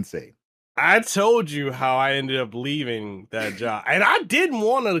insane. I told you how I ended up leaving that job, and I didn't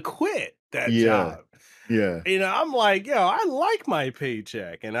want to quit that job. Yeah. I'm like, yo, I like my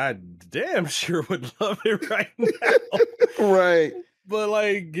paycheck, and I damn sure would love it right now. Right. But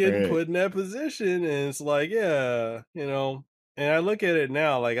like getting put in that position, and it's like, yeah, and I look at it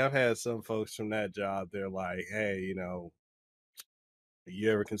now, like I've had some folks from that job, they're like, hey,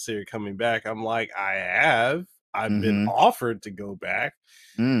 you ever consider coming back? I'm like, I have. I've been offered to go back,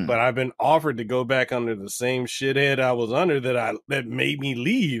 but I've been offered to go back under the same shithead I was under that made me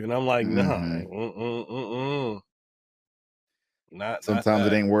leave. And I'm like, nah, not Sometimes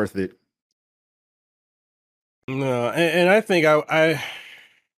that. it ain't worth it. No, and I think I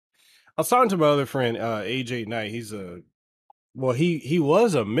was talking to my other friend, AJ Knight. He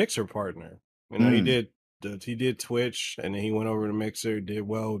was a Mixer partner. He did Twitch, and then he went over to Mixer, did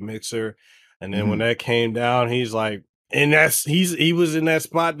well with Mixer, and then when that came down, he's like, and he was in that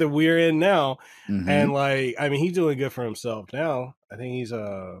spot that we're in now, and like, I mean, he's doing good for himself now. I think he's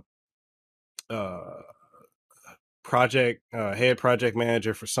a head project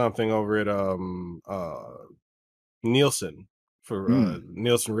manager for something over at Nielsen for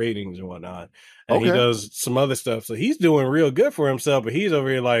Nielsen ratings and whatnot. And he does some other stuff. So he's doing real good for himself, but he's over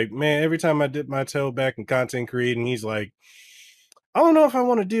here like, man, every time I dip my toe back in content creating, he's like, I don't know if I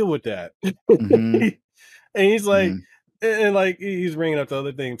want to deal with that. And he's like, and like, he's bringing up the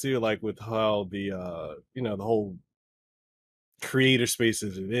other thing too, like with how the whole creator space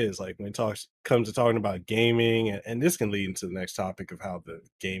as it is, like when it comes to talking about gaming, and this can lead into the next topic of how the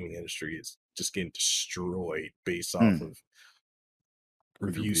gaming industry is just getting destroyed based off of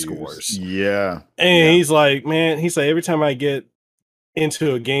review scores. Yeah. And he's like, man, he's like, every time I get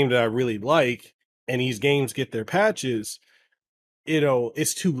into a game that I really like and these games get their patches,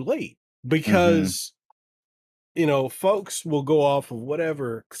 it's too late because folks will go off of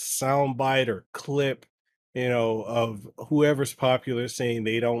whatever soundbite or clip of whoever's popular saying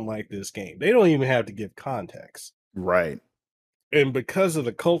they don't like this game. They don't even have to give context. Right. And because of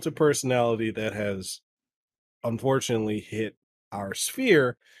the cult of personality that has unfortunately hit our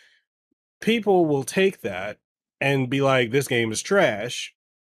sphere, people will take that and be like, this game is trash,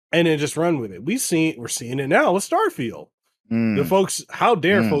 and then just run with it. We're seeing it now with Starfield. The folks, how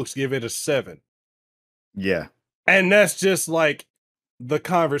dare folks give it a 7? Yeah. And that's just like the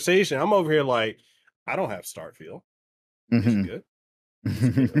conversation. I'm over here like, I don't have Starfield. Is it good?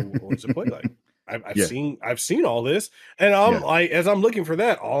 What's it play like? I've seen all this, and I'm like, as I'm looking for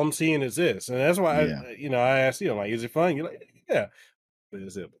that, all I'm seeing is this, and that's why I asked you, I'm like, is it fun? You're like, yeah, but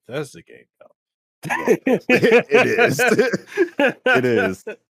is it Bethesda game though? It is. It is.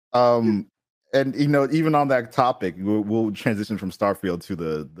 And even on that topic, we'll transition from Starfield to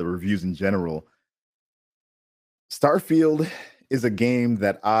the reviews in general. Starfield is a game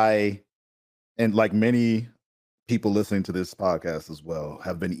that I, and like many people listening to this podcast as well,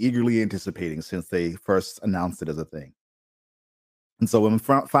 have been eagerly anticipating since they first announced it as a thing. And so when we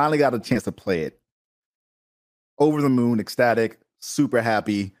finally got a chance to play it, over the moon, ecstatic, super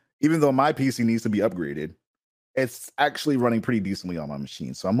happy. Even though my PC needs to be upgraded, it's actually running pretty decently on my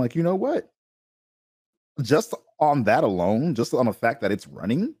machine. So I'm like, you know what? Just on that alone, just on the fact that it's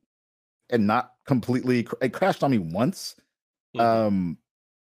running and not completely, it crashed on me once. And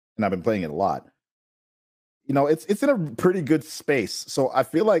I've been playing it a lot. It's in a pretty good space. So I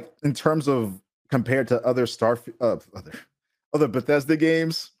feel like in terms of compared to other other Bethesda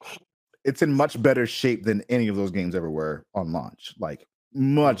games, it's in much better shape than any of those games ever were on launch. Like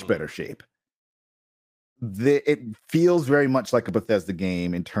much better shape. It feels very much like a Bethesda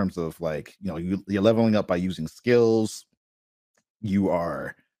game in terms of like, you're leveling up by using skills.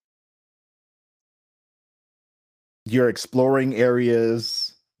 You're exploring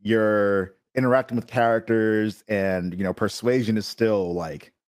areas, you're interacting with characters, and persuasion is still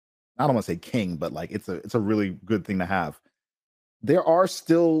like, I don't want to say king, but like it's a really good thing to have. There are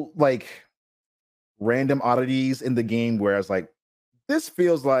still like random oddities in the game, whereas like this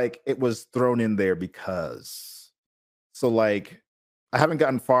feels like it was thrown in there because. So like I haven't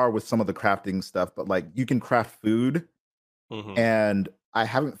gotten far with some of the crafting stuff, but like you can craft food, and I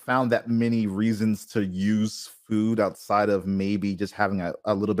haven't found that many reasons to use food outside of maybe just having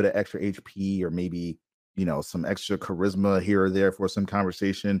a little bit of extra HP, or maybe some extra charisma here or there for some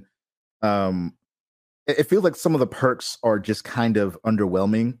conversation. It feels like some of the perks are just kind of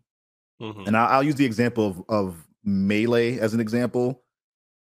underwhelming. And I'll use the example of Melee as an example.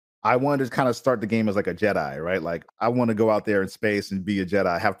 I wanted to kind of start the game as like a Jedi, right? Like I want to go out there in space and be a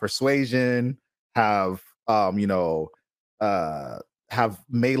Jedi, have persuasion, have have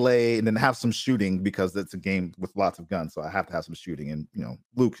melee, and then have some shooting because it's a game with lots of guns. So I have to have some shooting. And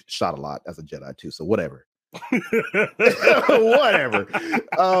Luke shot a lot as a Jedi too. So whatever. Whatever.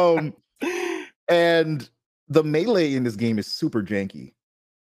 And the melee in this game is super janky.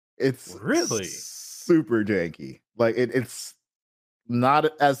 It's really super janky. Like it's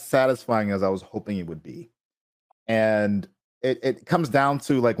not as satisfying as I was hoping it would be. And it comes down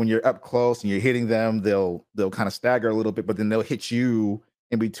to like when you're up close and you're hitting them, they'll kind of stagger a little bit, but then they'll hit you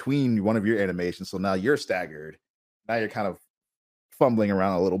in between one of your animations. So now you're staggered. Now you're kind of fumbling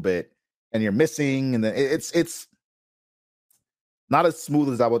around a little bit and you're missing. And then it's not as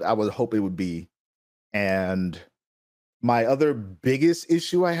smooth as I would hope it would be. And my other biggest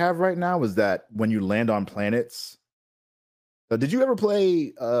issue I have right now is that when you land on planets, did you ever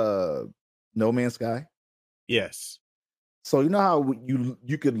play No Man's Sky? Yes. So you know how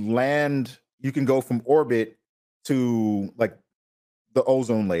you could land, you can go from orbit to like the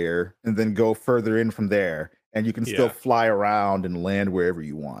ozone layer and then go further in from there, and you can still fly around and land wherever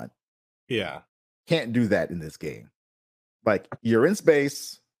you want. Yeah. Can't do that in this game. Like you're in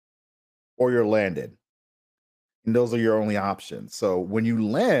space or you're landed. And those are your only options. So when you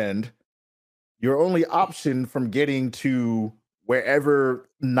land, your only option from getting to wherever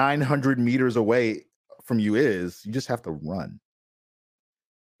 900 meters away from you is, you just have to run.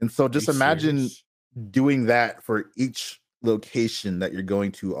 And so just imagine doing that for each location that you're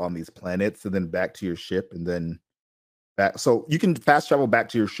going to on these planets, and then back to your ship, and then back. So you can fast travel back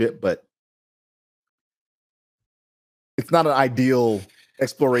to your ship, but it's not an ideal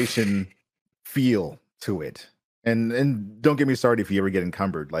exploration feel to it. And don't get me started if you ever get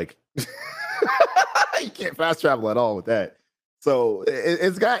encumbered. Like you can't fast travel at all with that. So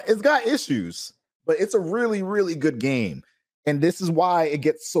it's got issues, but it's a really, really good game. And this is why it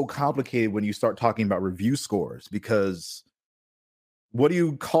gets so complicated when you start talking about review scores, because what do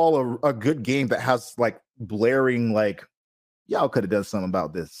you call a good game that has like blaring, like, y'all could have done something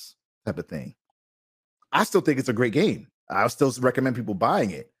about this type of thing? I still think it's a great game. I still recommend people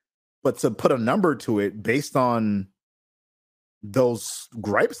buying it. But to put a number to it based on those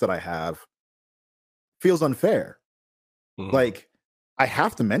gripes that I have feels unfair. Like, I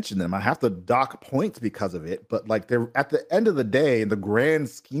have to mention them. I have to dock points because of it. But like, they're at the end of the day, in the grand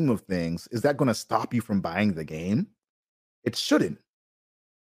scheme of things, is that going to stop you from buying the game? It shouldn't.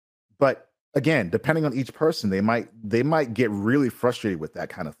 But again, depending on each person, they might get really frustrated with that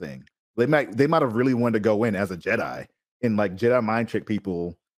kind of thing. They might have really wanted to go in as a Jedi and like Jedi mind trick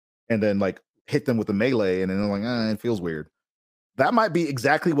people, and then like hit them with a melee, and then they're like, it feels weird. That might be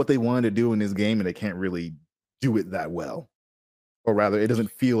exactly what they wanted to do in this game, and they can't really do it that well. Or rather, it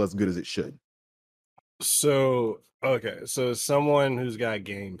doesn't feel as good as it should. So, okay. So someone who's got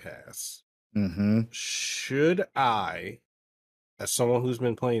Game Pass, should I, as someone who's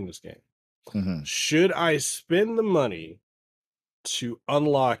been playing this game, should I spend the money to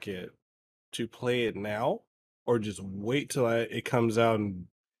unlock it, to play it now, or just wait till it comes out in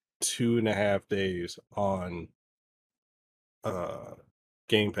 2.5 days on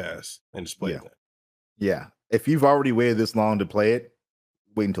Game Pass and just play it? Yeah. If you've already waited this long to play it,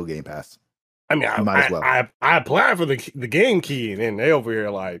 wait until Game Pass. I mean, I applied for the game key, and then they over here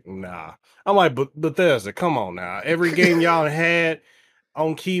like, nah. I'm like, but Bethesda, come on now. Every game y'all had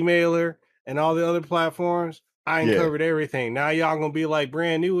on Keymailer and all the other platforms, I ain't covered everything. Now y'all gonna be like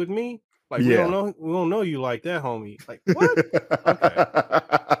brand new with me? Like we don't know you like that, homie. Like what?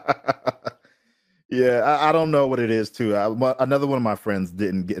 Okay. Yeah, I don't know what it is too. Another one of my friends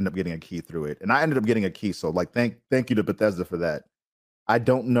didn't end up getting a key through it, and I ended up getting a key. So like, thank you to Bethesda for that. I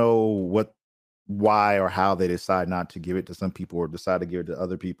don't know why or how they decide not to give it to some people or decide to give it to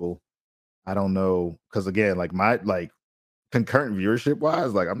other people. I don't know, because again, like my concurrent viewership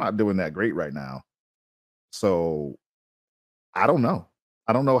wise, like I'm not doing that great right now. So I don't know.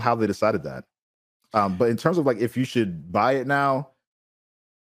 I don't know how they decided that. But in terms of like if you should buy it now,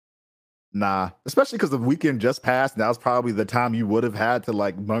 nah. Especially because the weekend just passed. That was probably the time you would have had to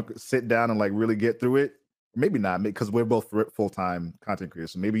like sit down and like really get through it. Maybe not, because we're both full-time content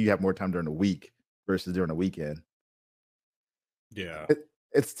creators. So maybe you have more time during the week versus during the weekend. Yeah.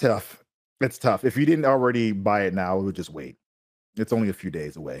 It's tough. It's tough. If you didn't already buy it now, we'll just wait. It's only a few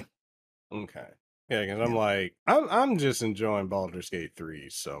days away. Okay. Yeah, because I'm like, I'm just enjoying Baldur's Gate 3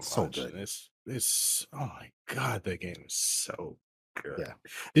 so much. So good. It's oh my god, that game is so good. Yeah.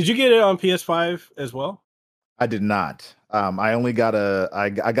 Did you get it on PS5 as well? I did not. I only got I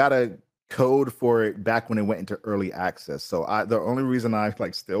got a code for it back when it went into early access. So the only reason I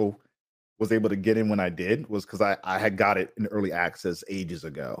like still was able to get in when I did was because I had got it in early access ages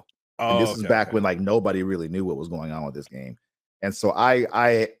ago. And this is back when like nobody really knew what was going on with this game. And so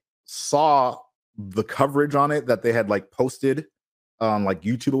I saw the coverage on it that they had like posted on like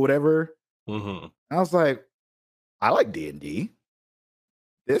YouTube or whatever. Mm-hmm. I was like, I like D&D.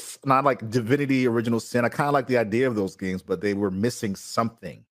 This not like Divinity Original Sin. I kind of like the idea of those games, but they were missing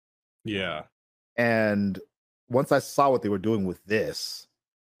something. Yeah. And once I saw what they were doing with this,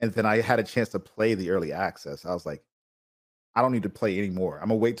 and then I had a chance to play the early access, I was like, I don't need to play anymore. I'm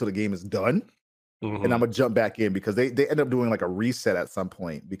gonna wait till the game is done, and I'm gonna jump back in, because they ended up doing like a reset at some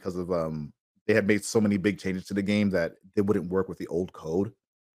point because of they had made so many big changes to the game that they wouldn't work with the old code.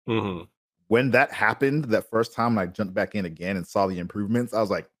 Mm-hmm. When that happened, that first time, I jumped back in again and saw the improvements. I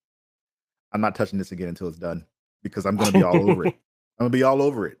was like, I'm not touching this again until it's done, because I'm gonna be all over it. I'm gonna be all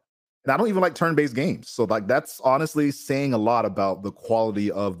over it. And I don't even like turn-based games. So like that's honestly saying a lot about the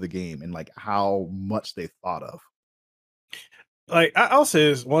quality of the game and like how much they thought of. Like I'll say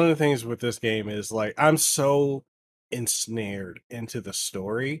this, one of the things with this game is like I'm so ensnared into the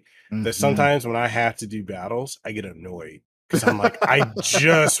story that sometimes when I have to do battles, I get annoyed because I'm like, I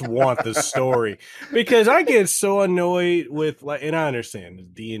just want the story, because I get so annoyed with like, and I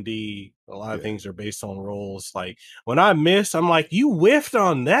understand D&D, a lot of things are based on roles. Like when I miss, I'm like, you whiffed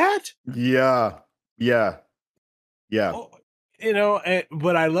on that? Yeah. Oh, you know,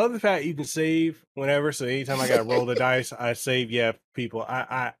 but I love the fact you can save whenever. So anytime I got to roll the dice, I save. Yeah, people,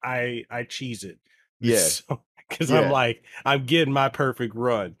 I cheese it. Yeah. Because I'm like, I'm getting my perfect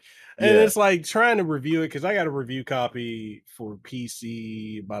run. And it's like trying to review it, because I got a review copy for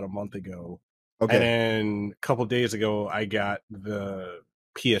PC about a month ago. Okay. And then a couple days ago, I got the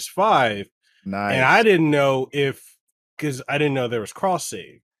PS5. Nice. And I didn't know because I didn't know there was cross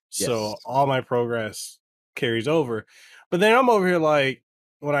save. So all my progress carries over. But then I'm over here like,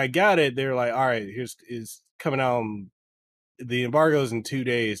 when I got it, they're like, all right, is coming out. The embargo's in 2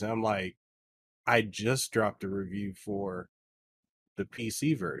 days. And I'm like, I just dropped a review for the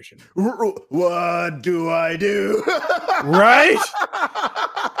PC version. What do I do? Right?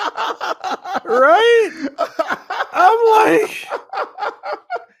 Right? I'm like,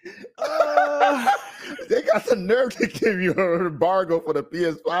 they got the nerve to give you an embargo for the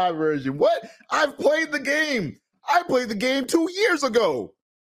PS5 version. What? I've played the game. I played the game 2 years ago.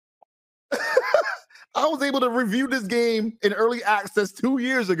 I was able to review this game in early access 2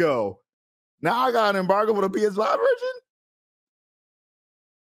 years ago. Now I got an embargo for the PS5 version?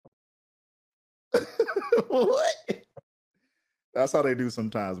 What? That's how they do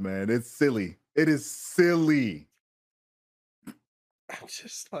sometimes, man. It's silly. It is silly. I'm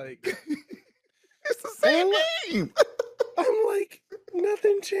just like, it's the same game. I'm like,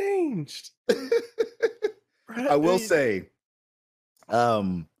 nothing changed. I will say,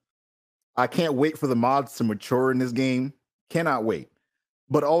 I can't wait for the mods to mature in this game. Cannot wait.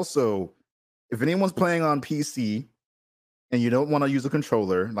 But also, if anyone's playing on PC and you don't want to use a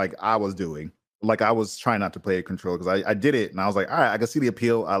controller like I was doing, like I was trying not to play a controller because I did it and I was like, all right, I can see the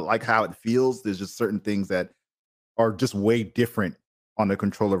appeal. I like how it feels. There's just certain things that are just way different on the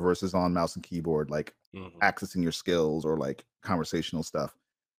controller versus on mouse and keyboard, like accessing your skills or like conversational stuff.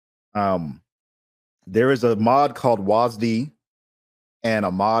 There is a mod called WASD and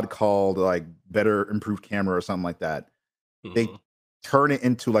a mod called like Better Improved Camera or something like that. They turn it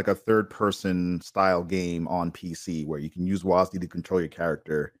into like a third person style game on PC where you can use WASD to control your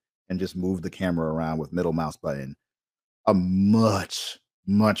character and just move the camera around with middle mouse button. A much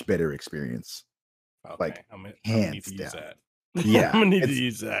better experience. Okay, like I'm gonna hands need to use down. that. Yeah, I'm gonna need to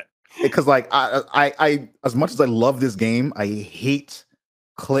use that because like I as much as I love this game, I hate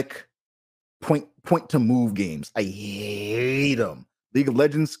click point to move games. I hate them League of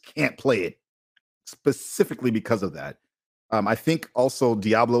Legends can't play it specifically because of that. I think also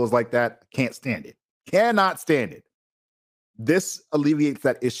Diablo is like that. Can't stand it. Cannot stand it. This alleviates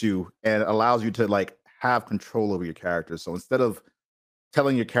that issue and allows you to like have control over your character. So instead of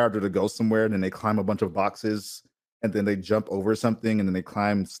telling your character to go somewhere and then they climb a bunch of boxes and then they jump over something and then they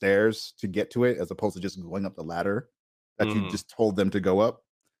climb stairs to get to it, as opposed to just going up the ladder that you just told them to go up,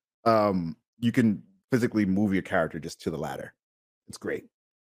 you can physically move your character just to the ladder. It's great.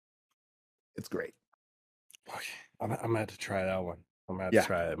 It's great. Okay. I'm gonna have to try that one. I'm gonna have to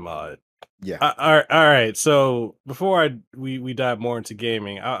try that mod. Yeah. All right. So before we dive more into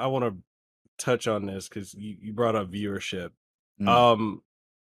gaming, I want to touch on this because you brought up viewership.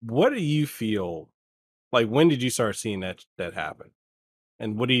 What do you feel like? When did you start seeing that happen,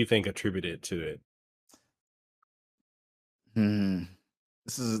 and what do you think attributed to it?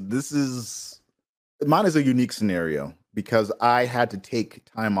 This is mine is a unique scenario because I had to take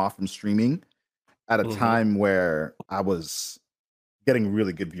time off from streaming at a time where I was getting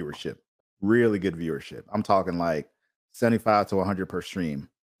really good viewership. Really good viewership. I'm talking like 75 to 100 per stream,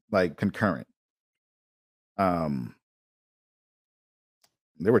 like concurrent. There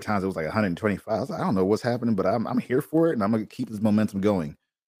were times it was like 125. I was like, I don't know what's happening, but I'm here for it, and I'm gonna keep this momentum going.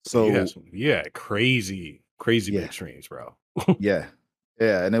 So crazy big streams, bro. yeah,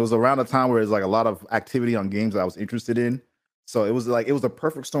 and it was around the time where there's like a lot of activity on games that I was interested in. So it was a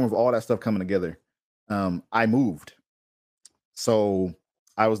perfect storm of all that stuff coming together. I moved. So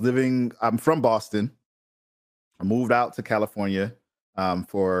I'm from Boston. I moved out to California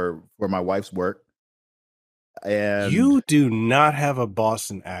for my wife's work. And you do not have a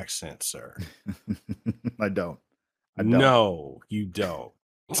Boston accent, sir. I don't. No, you don't.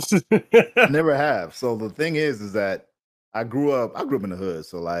 I never have. So the thing is that I grew up in the hood.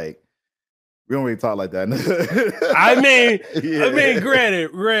 So like we don't really talk like that. I mean, granted,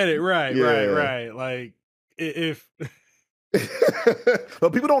 right. Like if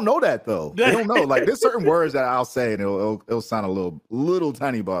but people don't know that though. They don't know. Like there's certain words that I'll say and it'll sound a little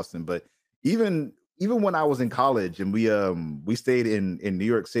tiny Boston. But even when I was in college and we stayed in New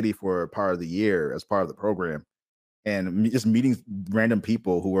York City for part of the year as part of the program, and just meeting random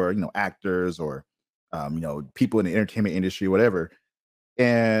people who are actors or people in the entertainment industry, whatever.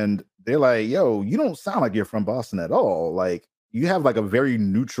 And they're like, yo, you don't sound like you're from Boston at all. Like you have like a very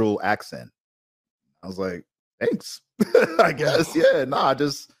neutral accent. I was like, thanks. I guess. Yeah. Nah,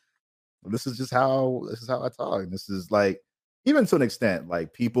 this is how I talk. And this is like, even to an extent,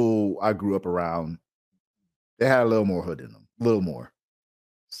 like people I grew up around, they had a little more hood in them, a little more.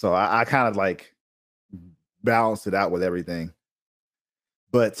 So I kind of like balanced it out with everything.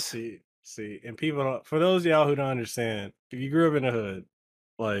 But see, and people, for those of y'all who don't understand, if you grew up in the hood,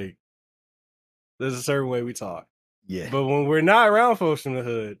 like there's a certain way we talk. Yeah. But when we're not around folks from the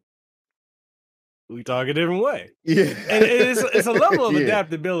hood, we talk a different way. Yeah. And it's a level of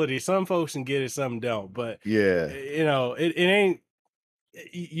adaptability. Some folks can get it, some don't. But yeah, it ain't,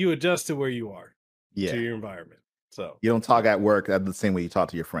 you adjust to where you are, to your environment. So you don't talk at work the same way you talk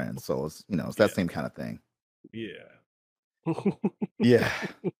to your friends. So it's it's that same kind of thing. Yeah. Yeah.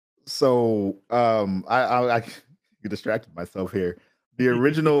 So I distracted myself here. The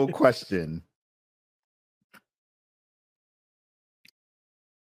original question.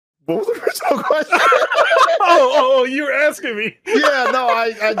 What was the original question? oh, you were asking me. Yeah, no,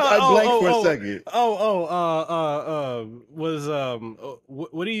 I blanked for a second.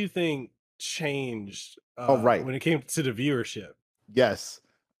 What do you think changed right. when it came to the viewership? Yes.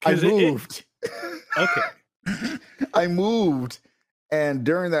 I moved. Okay. I moved. And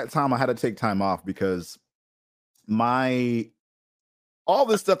during that time, I had to take time off because all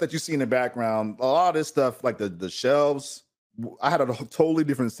this stuff that you see in the background, a lot of this stuff, like the shelves, I had a totally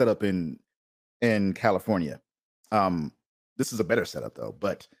different setup in California. This is a better setup though,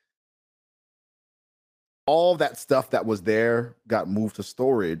 but all that stuff that was there got moved to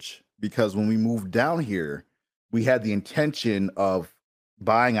storage because when we moved down here, we had the intention of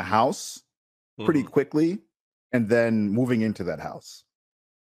buying a house pretty quickly and then moving into that house.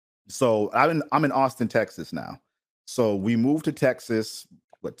 So I'm in Austin, Texas now. So we moved to Texas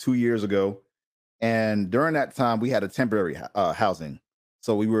 2 years ago. And during that time, we had a temporary housing.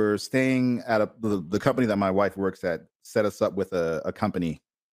 So we were staying at the company that my wife works at set us up with a company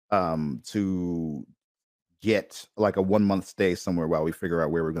to get like a 1 month stay somewhere while we figure out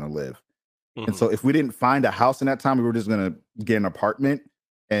where we're going to live. And so if we didn't find a house in that time, we were just going to get an apartment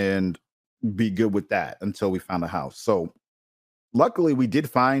and be good with that until we found a house. So luckily we did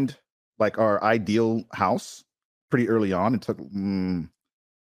find like our ideal house pretty early on. It took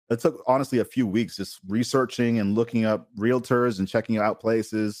It took honestly a few weeks just researching and looking up realtors and checking out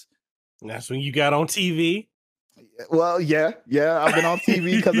places. And that's when you got on TV. Well, yeah, I've been on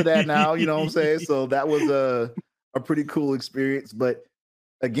TV because of that now, you know what I'm saying? So that was a pretty cool experience. But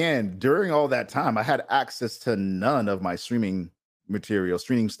again, during all that time, I had access to none of my streaming material,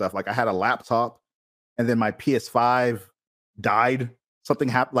 streaming stuff. Like I had a laptop and then my PS5 died. Something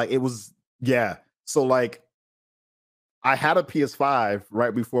happened. Like it was, yeah. So like I had a PS5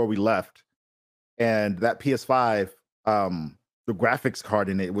 right before we left, and that PS5, the graphics card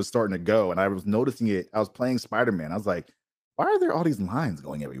in it was starting to go, and I was noticing it. I was playing Spider-Man. I was like, why are there all these lines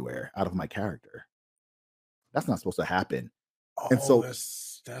going everywhere out of my character? That's not supposed to happen. And Oh, so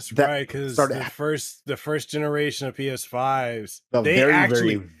that's that right. Because started the first generation of PS5s, the they very,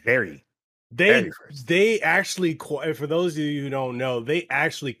 actually very, very, very they first. they actually for those of you who don't know, they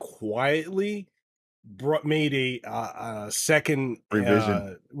actually quietly made a second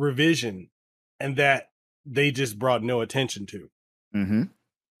Revision. revision, and that they just brought no attention to. Hmm.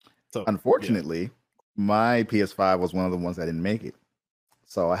 So yeah. Unfortunately, my PS5 was one of the ones that didn't make it.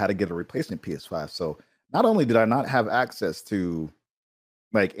 So I had to get a replacement PS5. So not only did I not have access to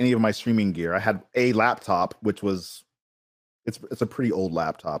like any of my streaming gear, I had a laptop, which was it's a pretty old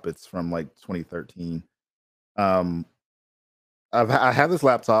laptop. It's from like 2013. Um, I had this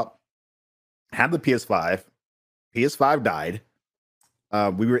laptop, had the PS5. PS5 died.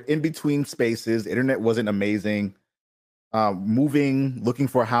 We were in between spaces. Internet wasn't amazing. Moving, looking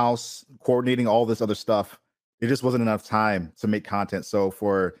for a house, coordinating all this other stuff. It just wasn't enough time to make content. So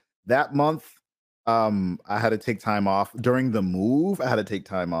for that month, I had to take time off. During the move, I had to take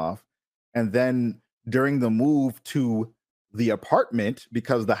time off. And then during the move to the apartment,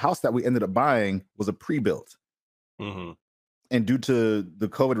 because the house that we ended up buying was a pre-built. Mm-hmm. And due to the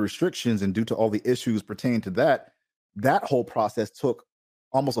COVID restrictions and due to all the issues pertaining to that, that whole process took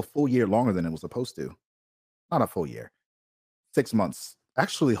almost a full year longer than it was supposed to. Not a full year, 6 months.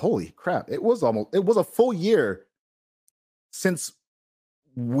 Actually, holy crap. It was a full year since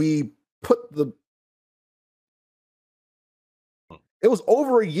we put the, it was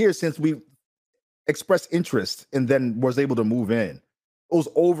over a year since we expressed interest and then was able to move in. It was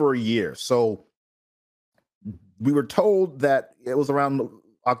over a year. So we were told that it was around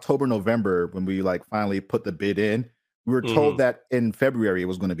October, November when we like finally put the bid in. We were told that in February it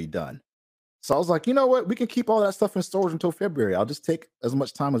was going to be done. So I was like, you know what? We can keep all that stuff in storage until February. I'll just take as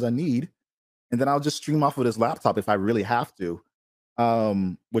much time as I need, and then I'll just stream off of this laptop if I really have to,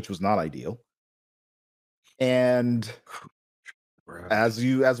 which was not ideal. And as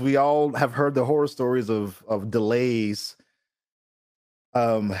we all have heard the horror stories of delays,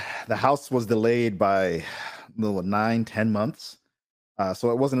 the house was delayed by 9-10 months.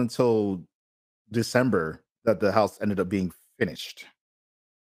 So it wasn't until December that the house ended up being finished.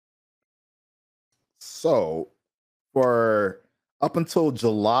 So for up until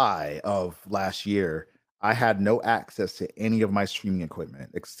July of last year, I had no access to any of my streaming equipment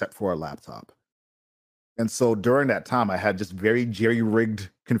except for a laptop. And so during that time, I had just very jerry-rigged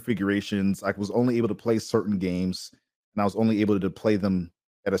configurations. I was only able to play certain games, and I was only able to play them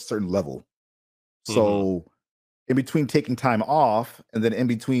at a certain level. So in between taking time off and then in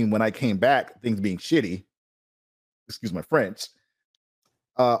between when I came back, things being shitty, excuse my French,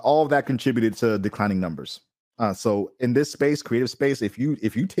 all of that contributed to declining numbers. So in this space, creative space, if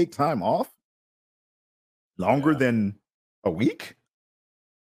you take time off longer than a week,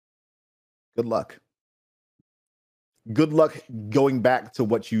 good luck. Good luck going back to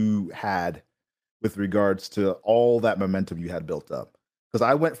what you had with regards to all that momentum you had built up. Because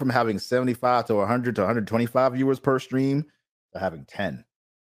I went from having 75 to 100 to 125 viewers per stream to having 10.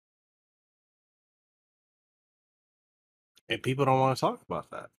 And people don't want to talk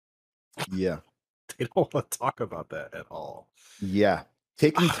about that. Yeah. They don't want to talk about that at all. Yeah.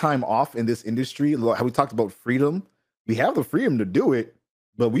 Taking time off in this industry, how we talked about freedom, we have the freedom to do it,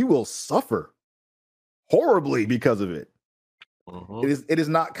 but we will suffer horribly because of it. It is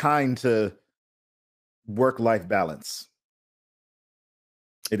not kind to work-life balance.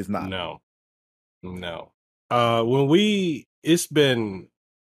 It is not. No. It's been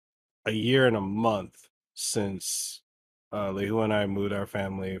a year and a month since Lehu and I moved our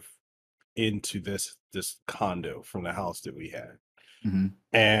family into this condo from the house that we had.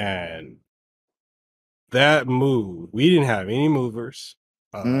 And that move, we didn't have any movers.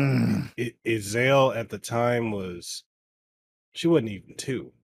 Izale at the time she wasn't even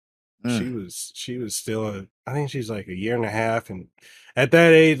 2. She was still I think she's like a year and a half, and at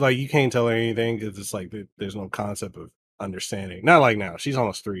that age, like you can't tell her anything because it's like there's no concept of understanding. Not like now. She's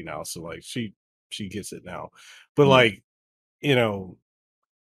almost 3 now, so like she gets it now. But like, you know,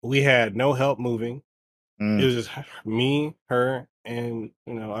 We had no help moving. It Mm, was just me, her, and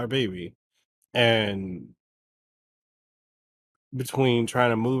our baby. And between trying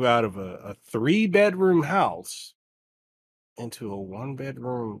to move out of a 3-bedroom house into a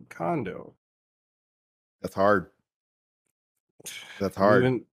 1-bedroom condo, that's hard. That's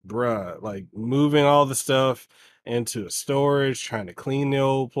hard. moving all the stuff into a storage, trying to clean the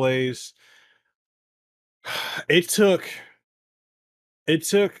old place. It took it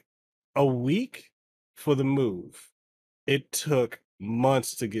took a week for the move. It took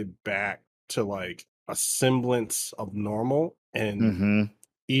months to get back to like a semblance of normal. And Mm-hmm.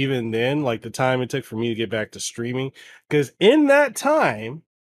 even then, like the time it took for me to get back to streaming, because in that time,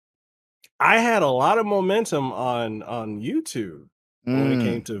 I had a lot of momentum on YouTube when it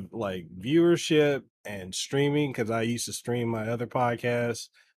came Mm, to like viewership and streaming, because I used to stream my other podcast,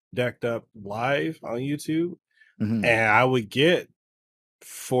 Decked Up Live on YouTube, mm-hmm. and I would get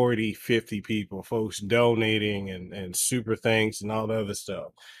 40, 50 people, folks donating and super thanks and all the other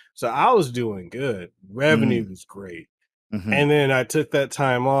stuff. So I was doing good. Mm, Revenue was great. mm-hmm. And then I took that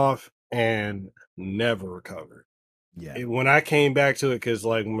time off and never recovered. Yeah. When I came back to it, because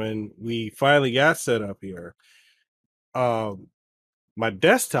like when we finally got set up here, um, my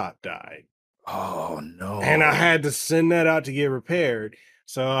desktop died Oh and I no. had to send that out to get repaired.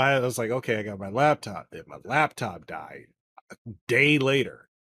 So I was like, okay, I got my laptop. Then my laptop died a day later.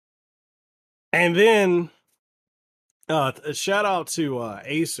 And then a shout out to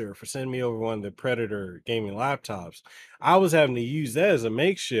Acer for sending me over one of the Predator gaming laptops. I was having to use that as a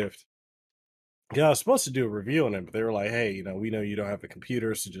makeshift. Yeah, I was supposed to do a review on it, but they were like, "Hey, we know you don't have the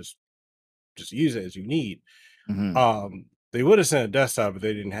computer, so just use it as you need." Mm-hmm. They would have sent a desktop, but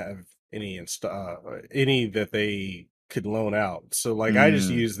they didn't have any that they could loan out. So, like, I just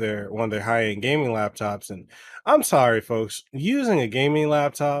Mm, used one of their high end gaming laptops. And I'm sorry, folks, using a gaming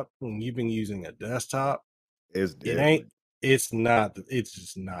laptop when you've been using a desktop, it's it ain't. different. It's not. It's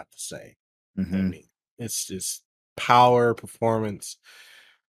just not the same. I Mm-hmm. mean, it's just power, performance.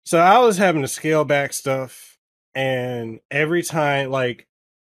 So I was having to scale back stuff, and every time, like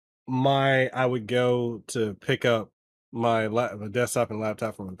I would go to pick up my desktop and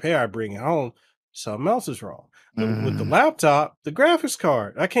laptop from repair, I bring it home, something else is wrong. With the Mm. laptop, the graphics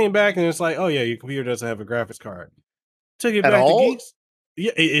card. I came back and it's like, oh yeah, your computer doesn't have a graphics card. Took it At back to all? Geeks.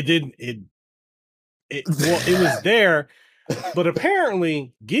 Yeah, it didn't. It was there, but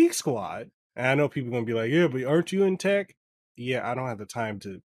apparently, Geek Squad, and I know people are gonna be like, "Yeah, but aren't you in tech?" Yeah, I don't have the time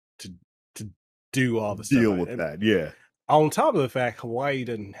to to do all the stuff. Deal with And that. Yeah. on top of the fact, Hawaii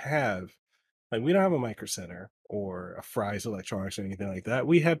doesn't have we don't have a Micro Center or a Fry's Electronics or anything like that.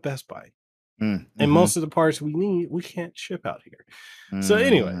 We have Best Buy, Mm, and mm-hmm. most of the parts we need we can't ship out here. So, Mm.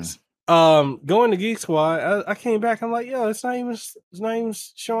 anyways, going to Geek Squad, I came back. I'm like, yo, it's not even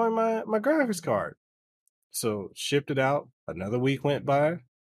showing my graphics card. So shipped it out. Another week went by.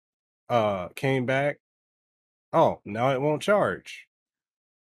 Came back. Oh, now it won't charge.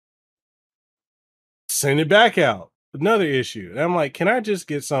 Send it back out. Another issue. And I'm like, can I just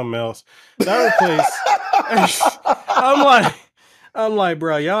get something else? So I replace. I'm like,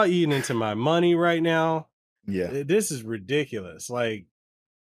 bro, y'all eating into my money right now. Yeah. This is ridiculous. Like,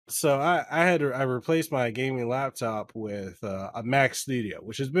 so I replaced my gaming laptop with a Mac Studio,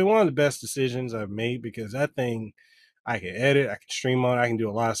 which has been one of the best decisions I've made, because that thing I can edit, I can stream on, I can do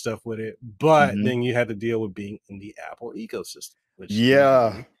a lot of stuff with it. But Mm-hmm. then you have to deal with being in the Apple ecosystem, which can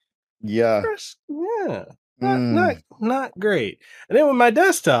Yeah. be Yeah. yeah, Mm. not great. And then with my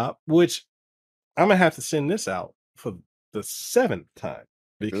desktop, which I'm gonna have to send this out for the 7th time, Ugh.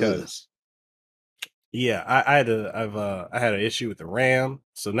 because yeah, I had an issue with the RAM.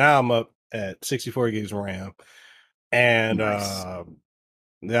 So now I'm up at 64 gigs of RAM. And Nice.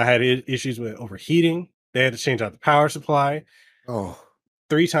 then I had issues with overheating. They had to change out the power supply Oh,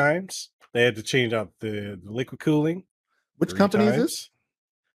 3 times. They had to change out the liquid cooling which 3 company is this? times.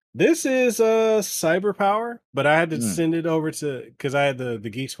 This is Cyber Power, but I had to Mm. send it over to, because I had the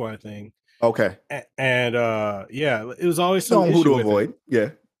Geek Squad thing. Okay. And yeah, it was always You some know who issue to with it. avoid. Yeah.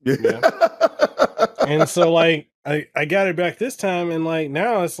 Yeah. Yeah. And so like I got it back this time, and like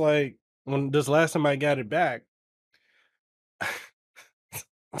now it's like, when this last time I got it back,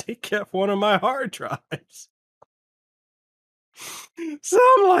 they kept one of my hard drives. So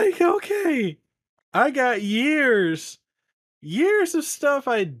I'm like, okay, I got years of stuff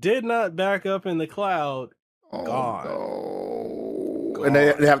I did not back up in the cloud, Oh gone. no. And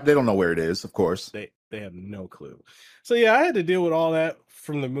Gone. they don't know where it is, of course. They have no clue. So yeah, I had to deal with all that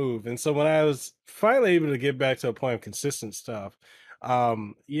from the move. And so when I was finally able to get back to a point of consistent stuff,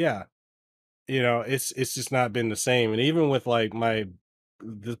 yeah, it's just not been the same. And even with like my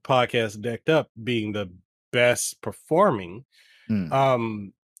this podcast decked up being the best performing,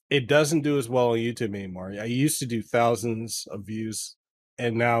 Mm, it doesn't do as well on YouTube anymore. I used to do thousands of views,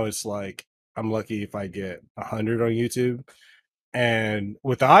 and now it's like I'm lucky if I get 100 on YouTube. And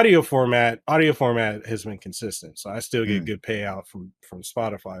with the audio format has been consistent, so I still get mm, good payout from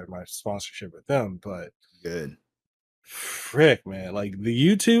Spotify, my sponsorship with them. But good. frick, man, like the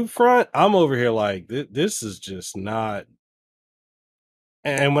YouTube front, I'm over here like this is just not.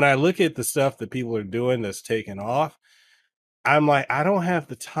 And when I look at the stuff that people are doing that's taken off, I'm like, I don't have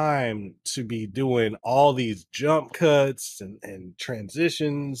the time to be doing all these jump cuts and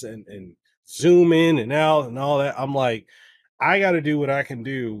transitions and zoom in and out and all that. I'm like, I got to do what I can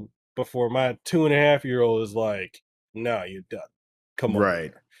do before my 2.5-year-old is like, no, you're done. Come over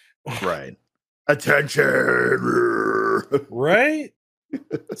Right. here. Right. Attention. Right?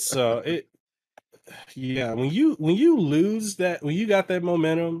 So yeah, when you lose that, when you got that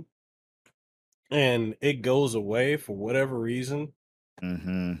momentum and it goes away for whatever reason,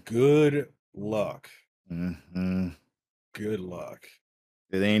 Mm-hmm. good luck. Mm-hmm. Good luck.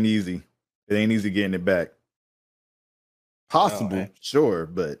 It ain't easy. It ain't easy getting it back. No, Possible, sure,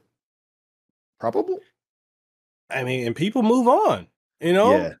 but probable. I mean, and people move on, you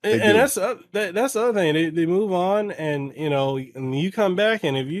know, Yeah, they and do. that's the other thing. They move on, and you know, and you come back,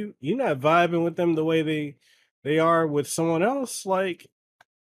 and if you're not vibing with them the way they are with someone else, like,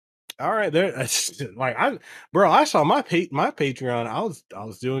 all right, there, like I saw my Patreon. I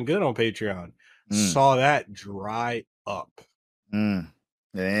was doing good on Patreon. Mm, Saw that dry up. mm.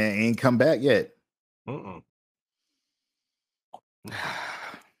 It ain't come back yet. Mm-mm.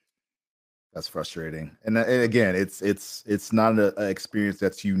 That's frustrating. And again, it's not a experience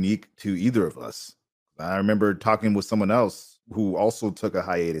that's unique to either of us. I remember talking with someone else who also took a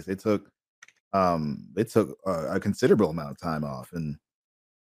hiatus. It took a considerable amount of time off. And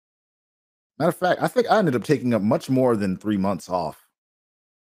matter of fact, I think I ended up taking up much more than 3 months off.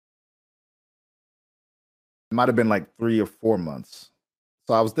 It might have been like 3 or 4 months.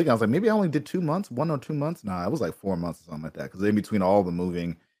 So I was thinking, I was like, maybe I only did 2 months, 1 or 2 months. Nah, it was like 4 months or something like that. Because in between all the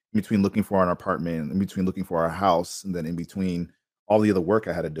moving, in between looking for an apartment, in between looking for our house, and then in between all the other work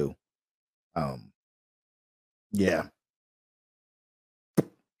I had to do. Um, yeah.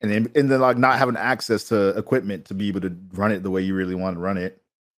 And then like not having access to equipment to be able to run it the way you really want to run it.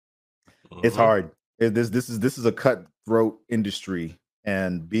 It's Mhm. hard. This is a cutthroat industry.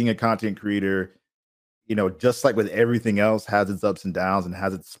 And being a content creator, just like with everything else, has its ups and downs and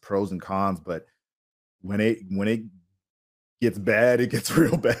has its pros and cons. But when it gets bad, it gets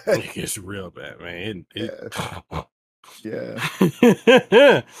real bad. It gets real bad, man. Yeah.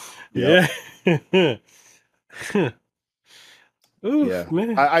 Yeah. Yep. Yeah. Yeah. Oof,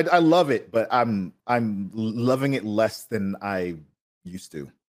 man. I love it, but I'm loving it less than I used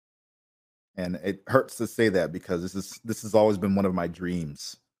to. And it hurts to say that because this has always been one of my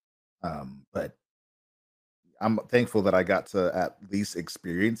dreams. But I'm thankful that I got to at least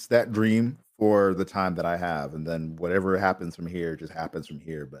experience that dream for the time that I have. And then whatever happens from here just happens from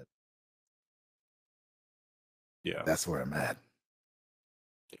here. But Yeah. that's where I'm at.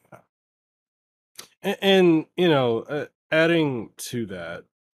 And you know, adding to that,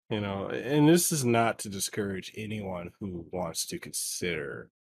 and this is not to discourage anyone who wants to consider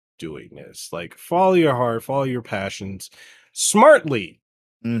doing this. Like, follow your heart, follow your passions smartly.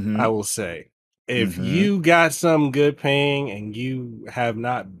 I Mm-hmm. will say, if Mm-hmm. you got some good paying and you have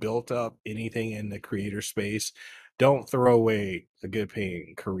not built up anything in the creator space, don't throw away a good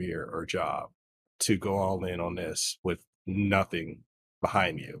paying career or job to go all in on this with nothing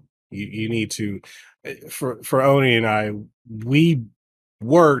behind you. You need to, for Oni and I, we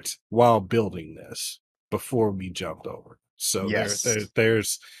worked while building this before we jumped over. So Yes.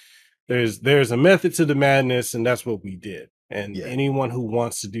 there's a method to the madness, and that's what we did. And Yeah. anyone who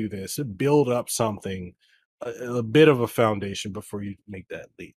wants to do this, build up something, a bit of a foundation before you make that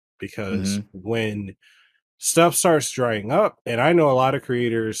leap. Because Mm-hmm. when stuff starts drying up, and I know a lot of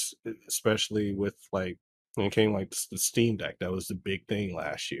creators, especially with like when it came like the Steam Deck, that was the big thing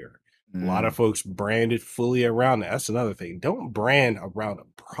last year. A lot of Mm, folks branded fully around that. That's another thing. Don't brand around a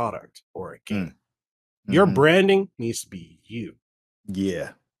product or a game. mm, Your mm-hmm. branding needs to be you.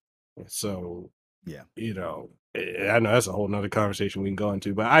 Yeah. So, Yeah. I know that's a whole nother conversation we can go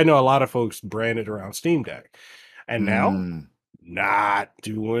into, but I know a lot of folks branded around Steam Deck, and now Mm, not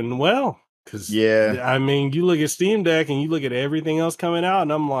doing well. Because yeah. I mean, you look at Steam Deck and you look at everything else coming out,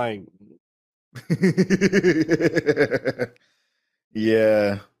 and I'm like,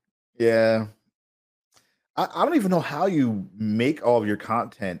 Yeah. Yeah. I don't even know how you make all of your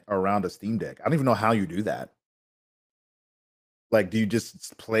content around a Steam Deck. I don't even know how you do that. Like, do you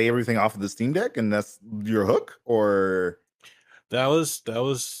just play everything off of the Steam Deck and that's your hook, or That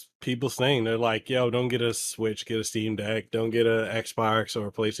was people's thing. They're like, "Yo, don't get a Switch, get a Steam Deck. Don't get a Xbox or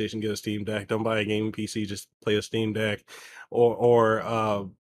a PlayStation, get a Steam Deck. Don't buy a gaming PC, just play a Steam Deck." Or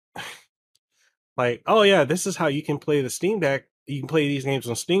like, "Oh yeah, this is how you can play the Steam Deck. You can play these games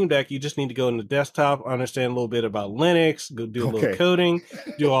on Steam Deck. You just need to go in the desktop, understand a little bit about Linux, go do a little okay? coding,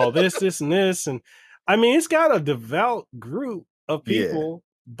 do all this, and this." And I mean, it's got a devout group of Yeah. people,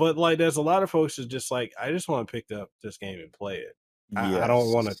 but like, there's a lot of folks that's just like, I just want to pick up this game and play it. I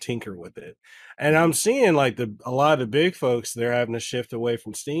don't want to Yes. tinker with it. And I'm Yeah. seeing like a lot of the big folks, they're having to shift away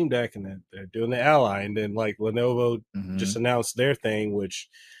from Steam Deck, and they're doing the Ally. And then like Lenovo just Mhm. announced their thing, which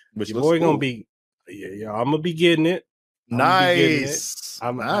Which your looks boy gonna cool. be, yeah, I'm gonna be getting it. I'm gonna be getting it. Nice.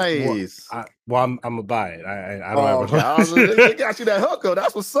 Well, Nice. I'm gonna buy it. I don't Oh, have okay. I was a they got you that hook though.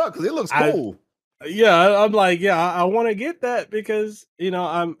 That's what's up because it looks I cool. yeah, I'm like, yeah, I want to get that because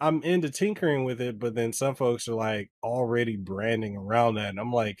I'm into tinkering with it, but then some folks are like already branding around that, and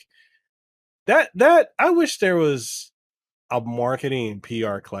I'm like, that I wish there was a marketing and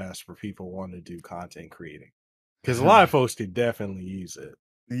PR class for people wanting to do content creating, because a lot of folks could definitely use it.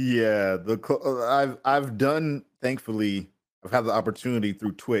 Yeah, I've done, thankfully, I've had the opportunity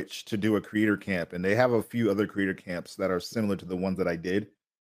through Twitch to do a creator camp, and they have a few other creator camps that are similar to the ones that I did.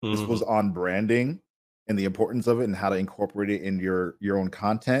 This was Hmm. on branding and the importance of it and how to incorporate it in your own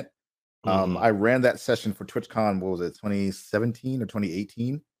content. Hmm. I ran that session for TwitchCon, what was it, 2017 or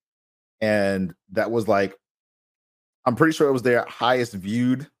 2018? And that was like, I'm pretty sure it was their highest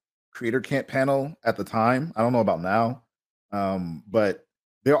viewed creator camp panel at the time. I don't know about now. But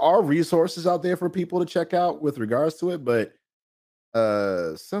there are resources out there for people to check out with regards to it, but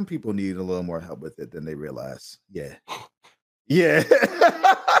some people need a little more help with it than they realize. Yeah. Yeah.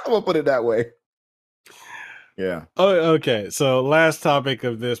 I'm gonna put it that way. Yeah. Oh, okay. So last topic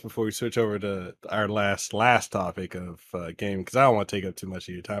of this before we switch over to our last topic of game, because I don't want to take up too much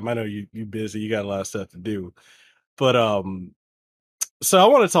of your time. I know you busy, you got a lot of stuff to do, but so I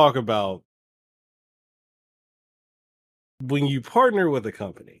want to talk about when you partner with a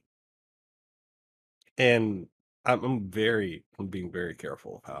company, and I'm being very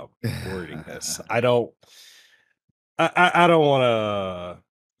careful of how I'm wording this. I don't want to.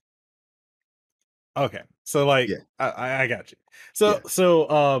 Okay. So like Yeah. I got you. Yeah.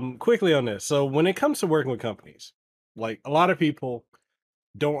 So quickly on this. So when it comes to working with companies, like a lot of people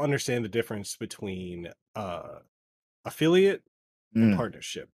don't understand the difference between affiliate and Mm,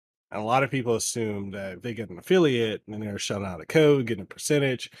 partnership. And a lot of people assume that if they get an affiliate and they're shutting out a code, getting a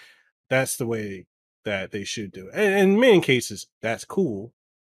percentage, that's the way that they should do it. And in many cases, that's cool.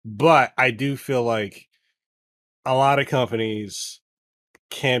 But I do feel like a lot of companies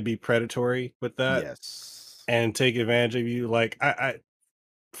can be predatory with that yes. and take advantage of you. Like I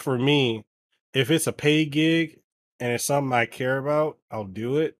for me, if it's a paid gig and it's something I care about, I'll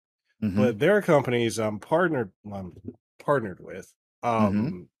do it. Mm-hmm. But there are companies I'm partnered with. Mm-hmm.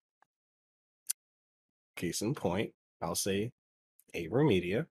 Um, Case in point, I'll say Abra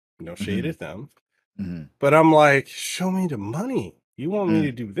Media, no shade Mm-hmm. at them. Mm-hmm. But I'm like, show me the money. You want me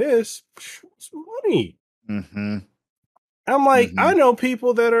to do this? Show me some money. Mm-hmm. I'm like, Mm-hmm. I know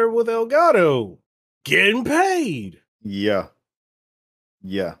people that are with Elgato getting paid. Yeah.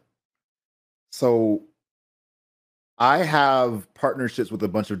 Yeah. So I have partnerships with a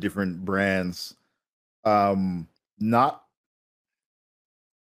bunch of different brands. Not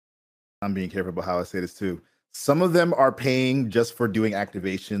I'm being careful about how I say this too. Some of them are paying just for doing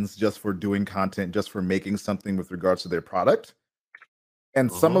activations, just for doing content, just for making something with regards to their product.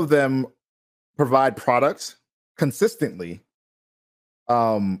 And some Mhm, of them provide products consistently.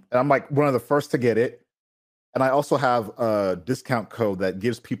 And I'm like one of the first to get it. And I also have a discount code that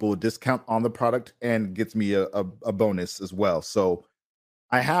gives people a discount on the product and gets me a bonus as well. So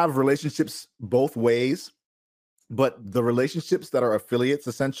I have relationships both ways. But the relationships that are affiliates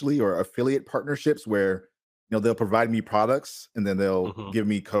essentially or affiliate partnerships where they'll provide me products and then they'll mhm, give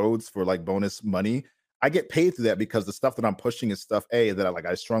me codes for like bonus money. I get paid through that because the stuff that I'm pushing is stuff A that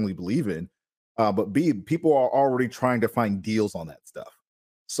I strongly believe in. But B, people are already trying to find deals on that stuff.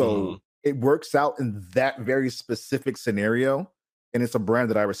 So mhm. it works out in that very specific scenario. And it's a brand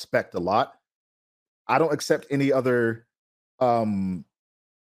that I respect a lot. I don't accept any other um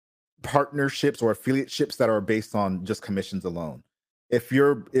partnerships or affiliateships that are based on just commissions alone. If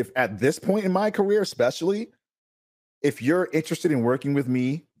at this point in my career, especially, if you're interested in working with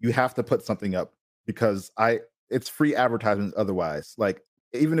me, you have to put something up because I it's free advertisement otherwise. Like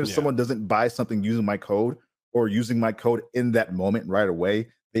even if Yeah. someone doesn't buy something using my code or using my code in that moment right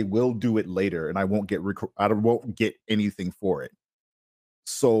away, they will do it later and I won't get anything for it.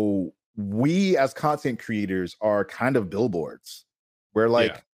 So we as content creators are kind of billboards. We're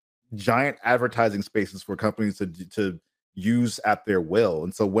like giant advertising spaces for companies to use at their will.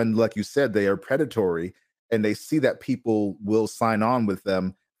 And so when, like you said, they are predatory and they see that people will sign on with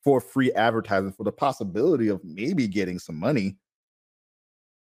them for free advertising for the possibility of maybe getting some money.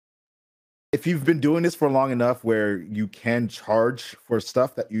 If you've been doing this for long enough where you can charge for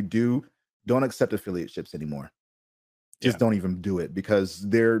stuff that you do, don't accept affiliateships anymore. Just don't even do it, because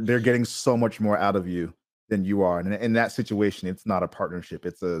they're getting so much more out of you than you are. And in that situation, it's not a partnership.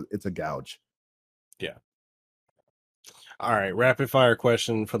 It's a gouge. Yeah. All right. Rapid fire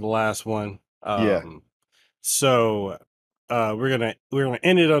question for the last one. Yeah. So we're gonna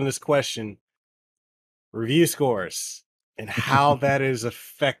end it on this question: review scores and how that is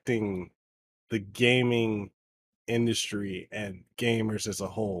affecting the gaming industry and gamers as a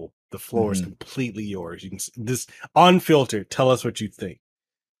whole. The floor is completely yours. You can this unfiltered. Tell us what you think.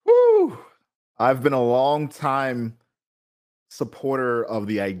 Woo! I've been a long time supporter of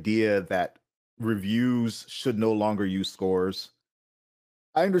the idea that reviews should no longer use scores.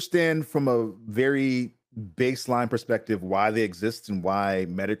 I understand from a very baseline perspective why they exist and why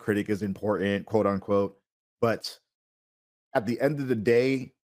Metacritic is important, quote unquote. But at the end of the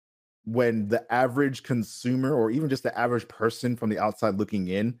day, when the average consumer or even just the average person from the outside looking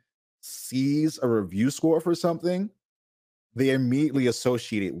in sees a review score for something, they immediately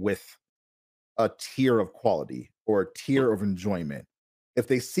associate it with a tier of quality or a tier of enjoyment. If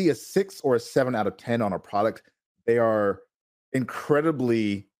they see a 6 or a 7 out of 10 on a product, they are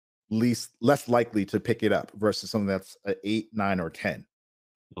incredibly less likely to pick it up versus something that's an 8, 9, or 10.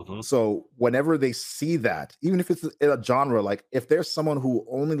 So whenever they see that, even if it's a genre, like if there's someone who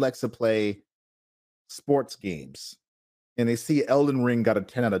only likes to play sports games and they see Elden Ring got a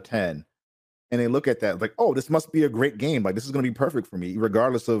 10 out of 10, and they look at that like, oh, this must be a great game. Like, this is going to be perfect for me,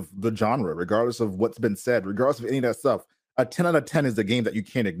 regardless of the genre, regardless of what's been said, regardless of any of that stuff. A 10 out of 10 is a game that you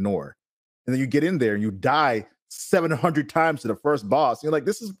can't ignore. And then you get in there and you die 700 times to the first boss. You're like,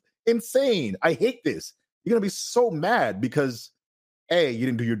 this is insane. I hate this. You're going to be so mad because A, you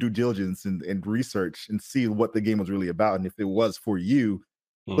didn't do your due diligence and research and see what the game was really about and if it was for you.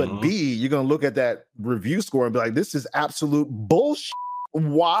 But B, you're going to look at that review score and be like, this is absolute bullshit.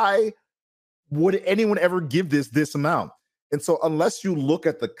 Why would anyone ever give this amount? And so unless you look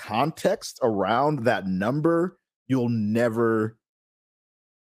at the context around that number, you'll never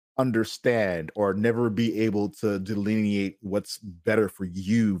understand or never be able to delineate what's better for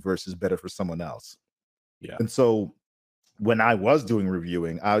you versus better for someone else. Yeah. And so when I was doing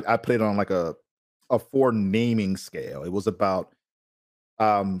reviewing, I put it on like a 4 naming scale. It was about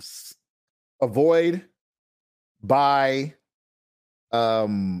avoid, buy,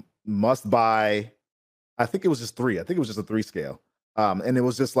 must buy. I think it was just 3. I think it was just a 3 scale. And it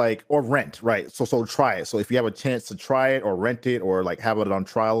was just like, or rent, right? So try it. So if you have a chance to try it or rent it or like have it on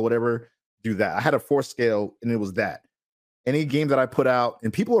trial or whatever, do that. I had a 4 scale and it was that. Any game that I put out,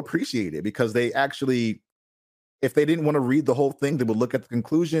 and people appreciate it because they actually, if they didn't want to read the whole thing, they would look at the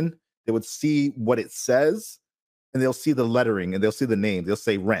conclusion, they would see what it says, and they'll see the lettering and they'll see the name. They'll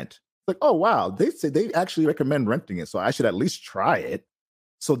say rent. It's like, oh wow, they say they actually recommend renting it. So I should at least try it.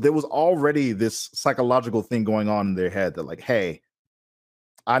 So there was already this psychological thing going on in their head that like, hey,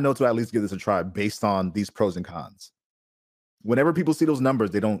 I know to at least give this a try based on these pros and cons. Whenever people see those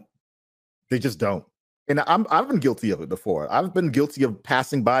numbers, they just don't. And I've been guilty of it before. I've been guilty of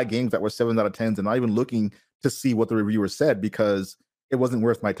passing by games that were 7 out of 10s and not even looking to see what the reviewer said because it wasn't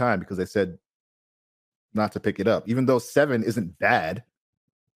worth my time because they said not to pick it up, even though 7 isn't bad.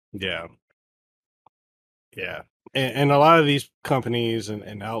 Yeah. Yeah. And a lot of these companies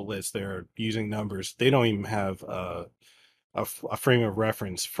and outlets, they're using numbers. They don't even have a frame of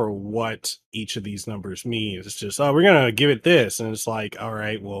reference for what each of these numbers means. It's just, oh, we're going to give it this. And it's like, all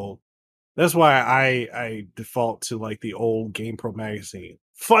right, well, that's why I default to like the old GamePro magazine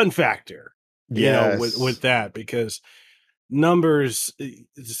fun factor, you know, with that, because numbers,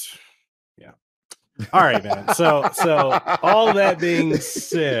 yeah. All right, man. So all that being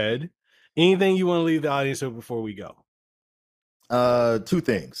said, anything you want to leave the audience with before we go? 2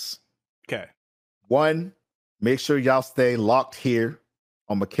 things. Okay. 1, make sure y'all stay locked here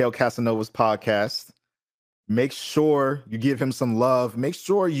on Mikhail Casanova's podcast. Make sure you give him some love. Make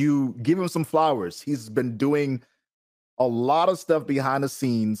sure you give him some flowers. He's been doing a lot of stuff behind the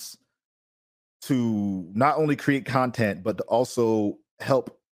scenes to not only create content, but to also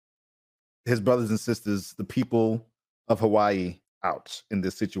help his brothers and sisters, the people of Hawaii, out in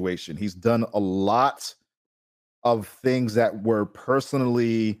this situation. He's done a lot of things that were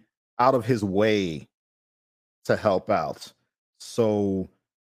personally out of his way to help out. So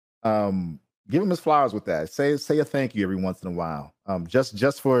Give him his flowers with that. Say a thank you every once in a while.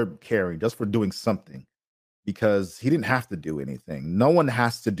 Just for caring, just for doing something, because he didn't have to do anything. No one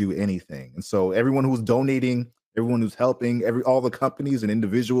has to do anything. And so everyone who's donating, everyone who's helping, all the companies and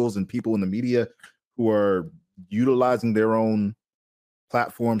individuals and people in the media who are utilizing their own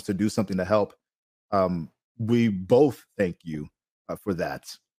platforms to do something to help, we both thank you for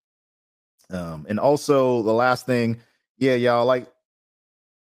that. And also the last thing, yeah, y'all, like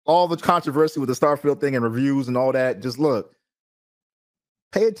all the controversy with the Starfield thing and reviews and all that, just look,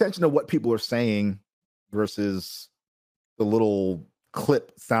 pay attention to what people are saying versus the little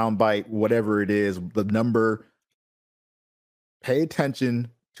clip, soundbite, whatever it is, the number. Pay attention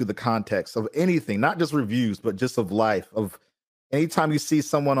to the context of anything, not just reviews, but just of life. Of anytime you see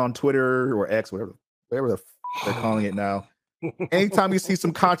someone on Twitter or X, whatever they're calling it now, anytime you see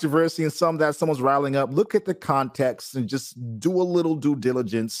some controversy and someone's riling up, look at the context and just do a little due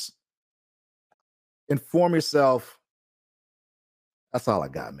diligence. Inform yourself. That's all I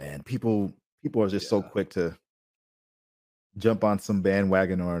got, man. People are just so quick to jump on some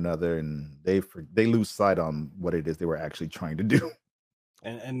bandwagon or another, and they lose sight on what it is they were actually trying to do.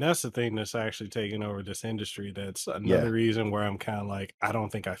 And that's the thing that's actually taking over this industry. That's another reason where I'm kind of like, I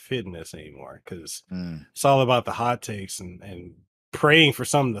don't think I fit in this anymore, because it's all about the hot takes and praying for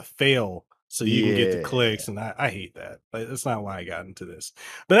something to fail so you can get the clicks. And I hate that. That's not why I got into this.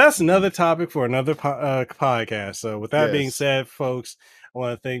 But that's another topic for another podcast. So with that being said, folks, I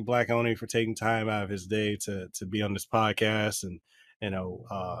want to thank BlackOni for taking time out of his day to be on this podcast and,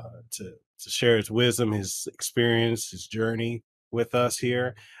 to share his wisdom, his experience, his journey with us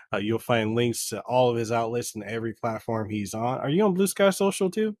here. You'll find links to all of his outlets and every platform he's on. Are you on Blue Sky Social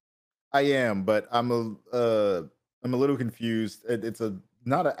too? I am, but I'm a little confused. It's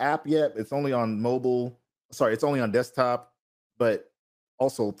not an app yet. It's only on mobile. Sorry, it's only on desktop. But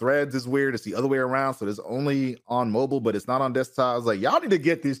also Threads is weird. It's the other way around. So it's only on mobile, but it's not on desktop. I was like, y'all need to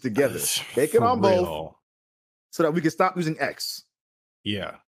get this together. Make it on both so that we can stop using X.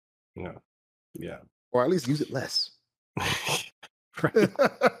 Yeah. Or at least use it less.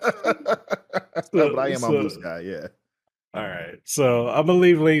 But I am on Blue Sky, yeah. All right. So I'm going to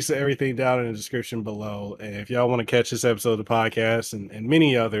leave links to everything down in the description below. And if y'all want to catch this episode of the podcast and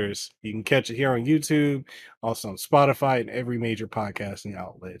many others, you can catch it here on YouTube, also on Spotify and every major podcasting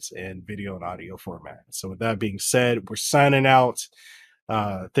outlets and video and audio format. So with that being said, we're signing out.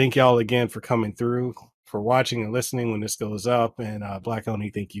 Thank y'all again for coming through, for watching and listening when this goes up. And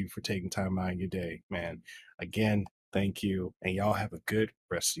BlackOni, thank you for taking time out of your day, man. Again, thank you. And y'all have a good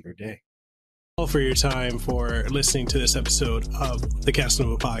rest of your day. For your time for listening to this episode of the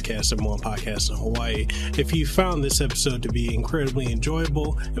Casanova Podcast, number one podcast in Hawaii. If you found this episode to be incredibly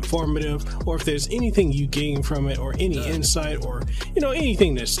enjoyable, informative, or if there's anything you gain from it, or any insight, or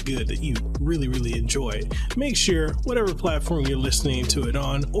anything that's good that you really, really enjoyed, make sure whatever platform you're listening to it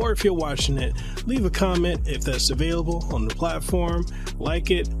on, or if you're watching it, leave a comment if that's available on the platform,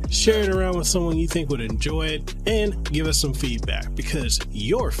 like it, share it around with someone you think would enjoy it, and give us some feedback, because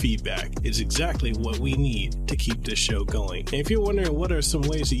your feedback is exactly what we need to keep this show going. And if you're wondering what are some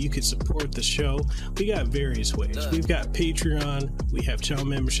ways that you could support the show, we got various ways. We've got Patreon, we have channel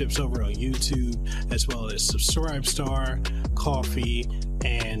memberships over on YouTube, as well as Subscribestar, Coffee,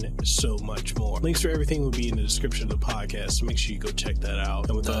 and so much more. Links for everything will be in the description of the podcast, so make sure you go check that out.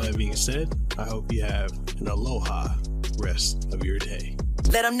 And with all that being said, I hope you have an aloha rest of your day.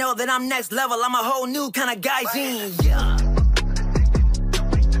 Let them know that I'm next level. I'm a whole new kind of guy. Yeah.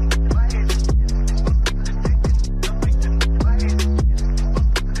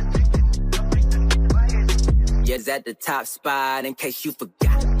 Yes, at the top spot, in case you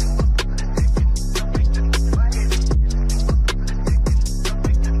forgot.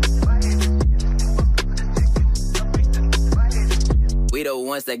 We the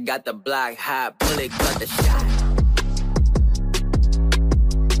ones that got the block hot, bullet got the shot.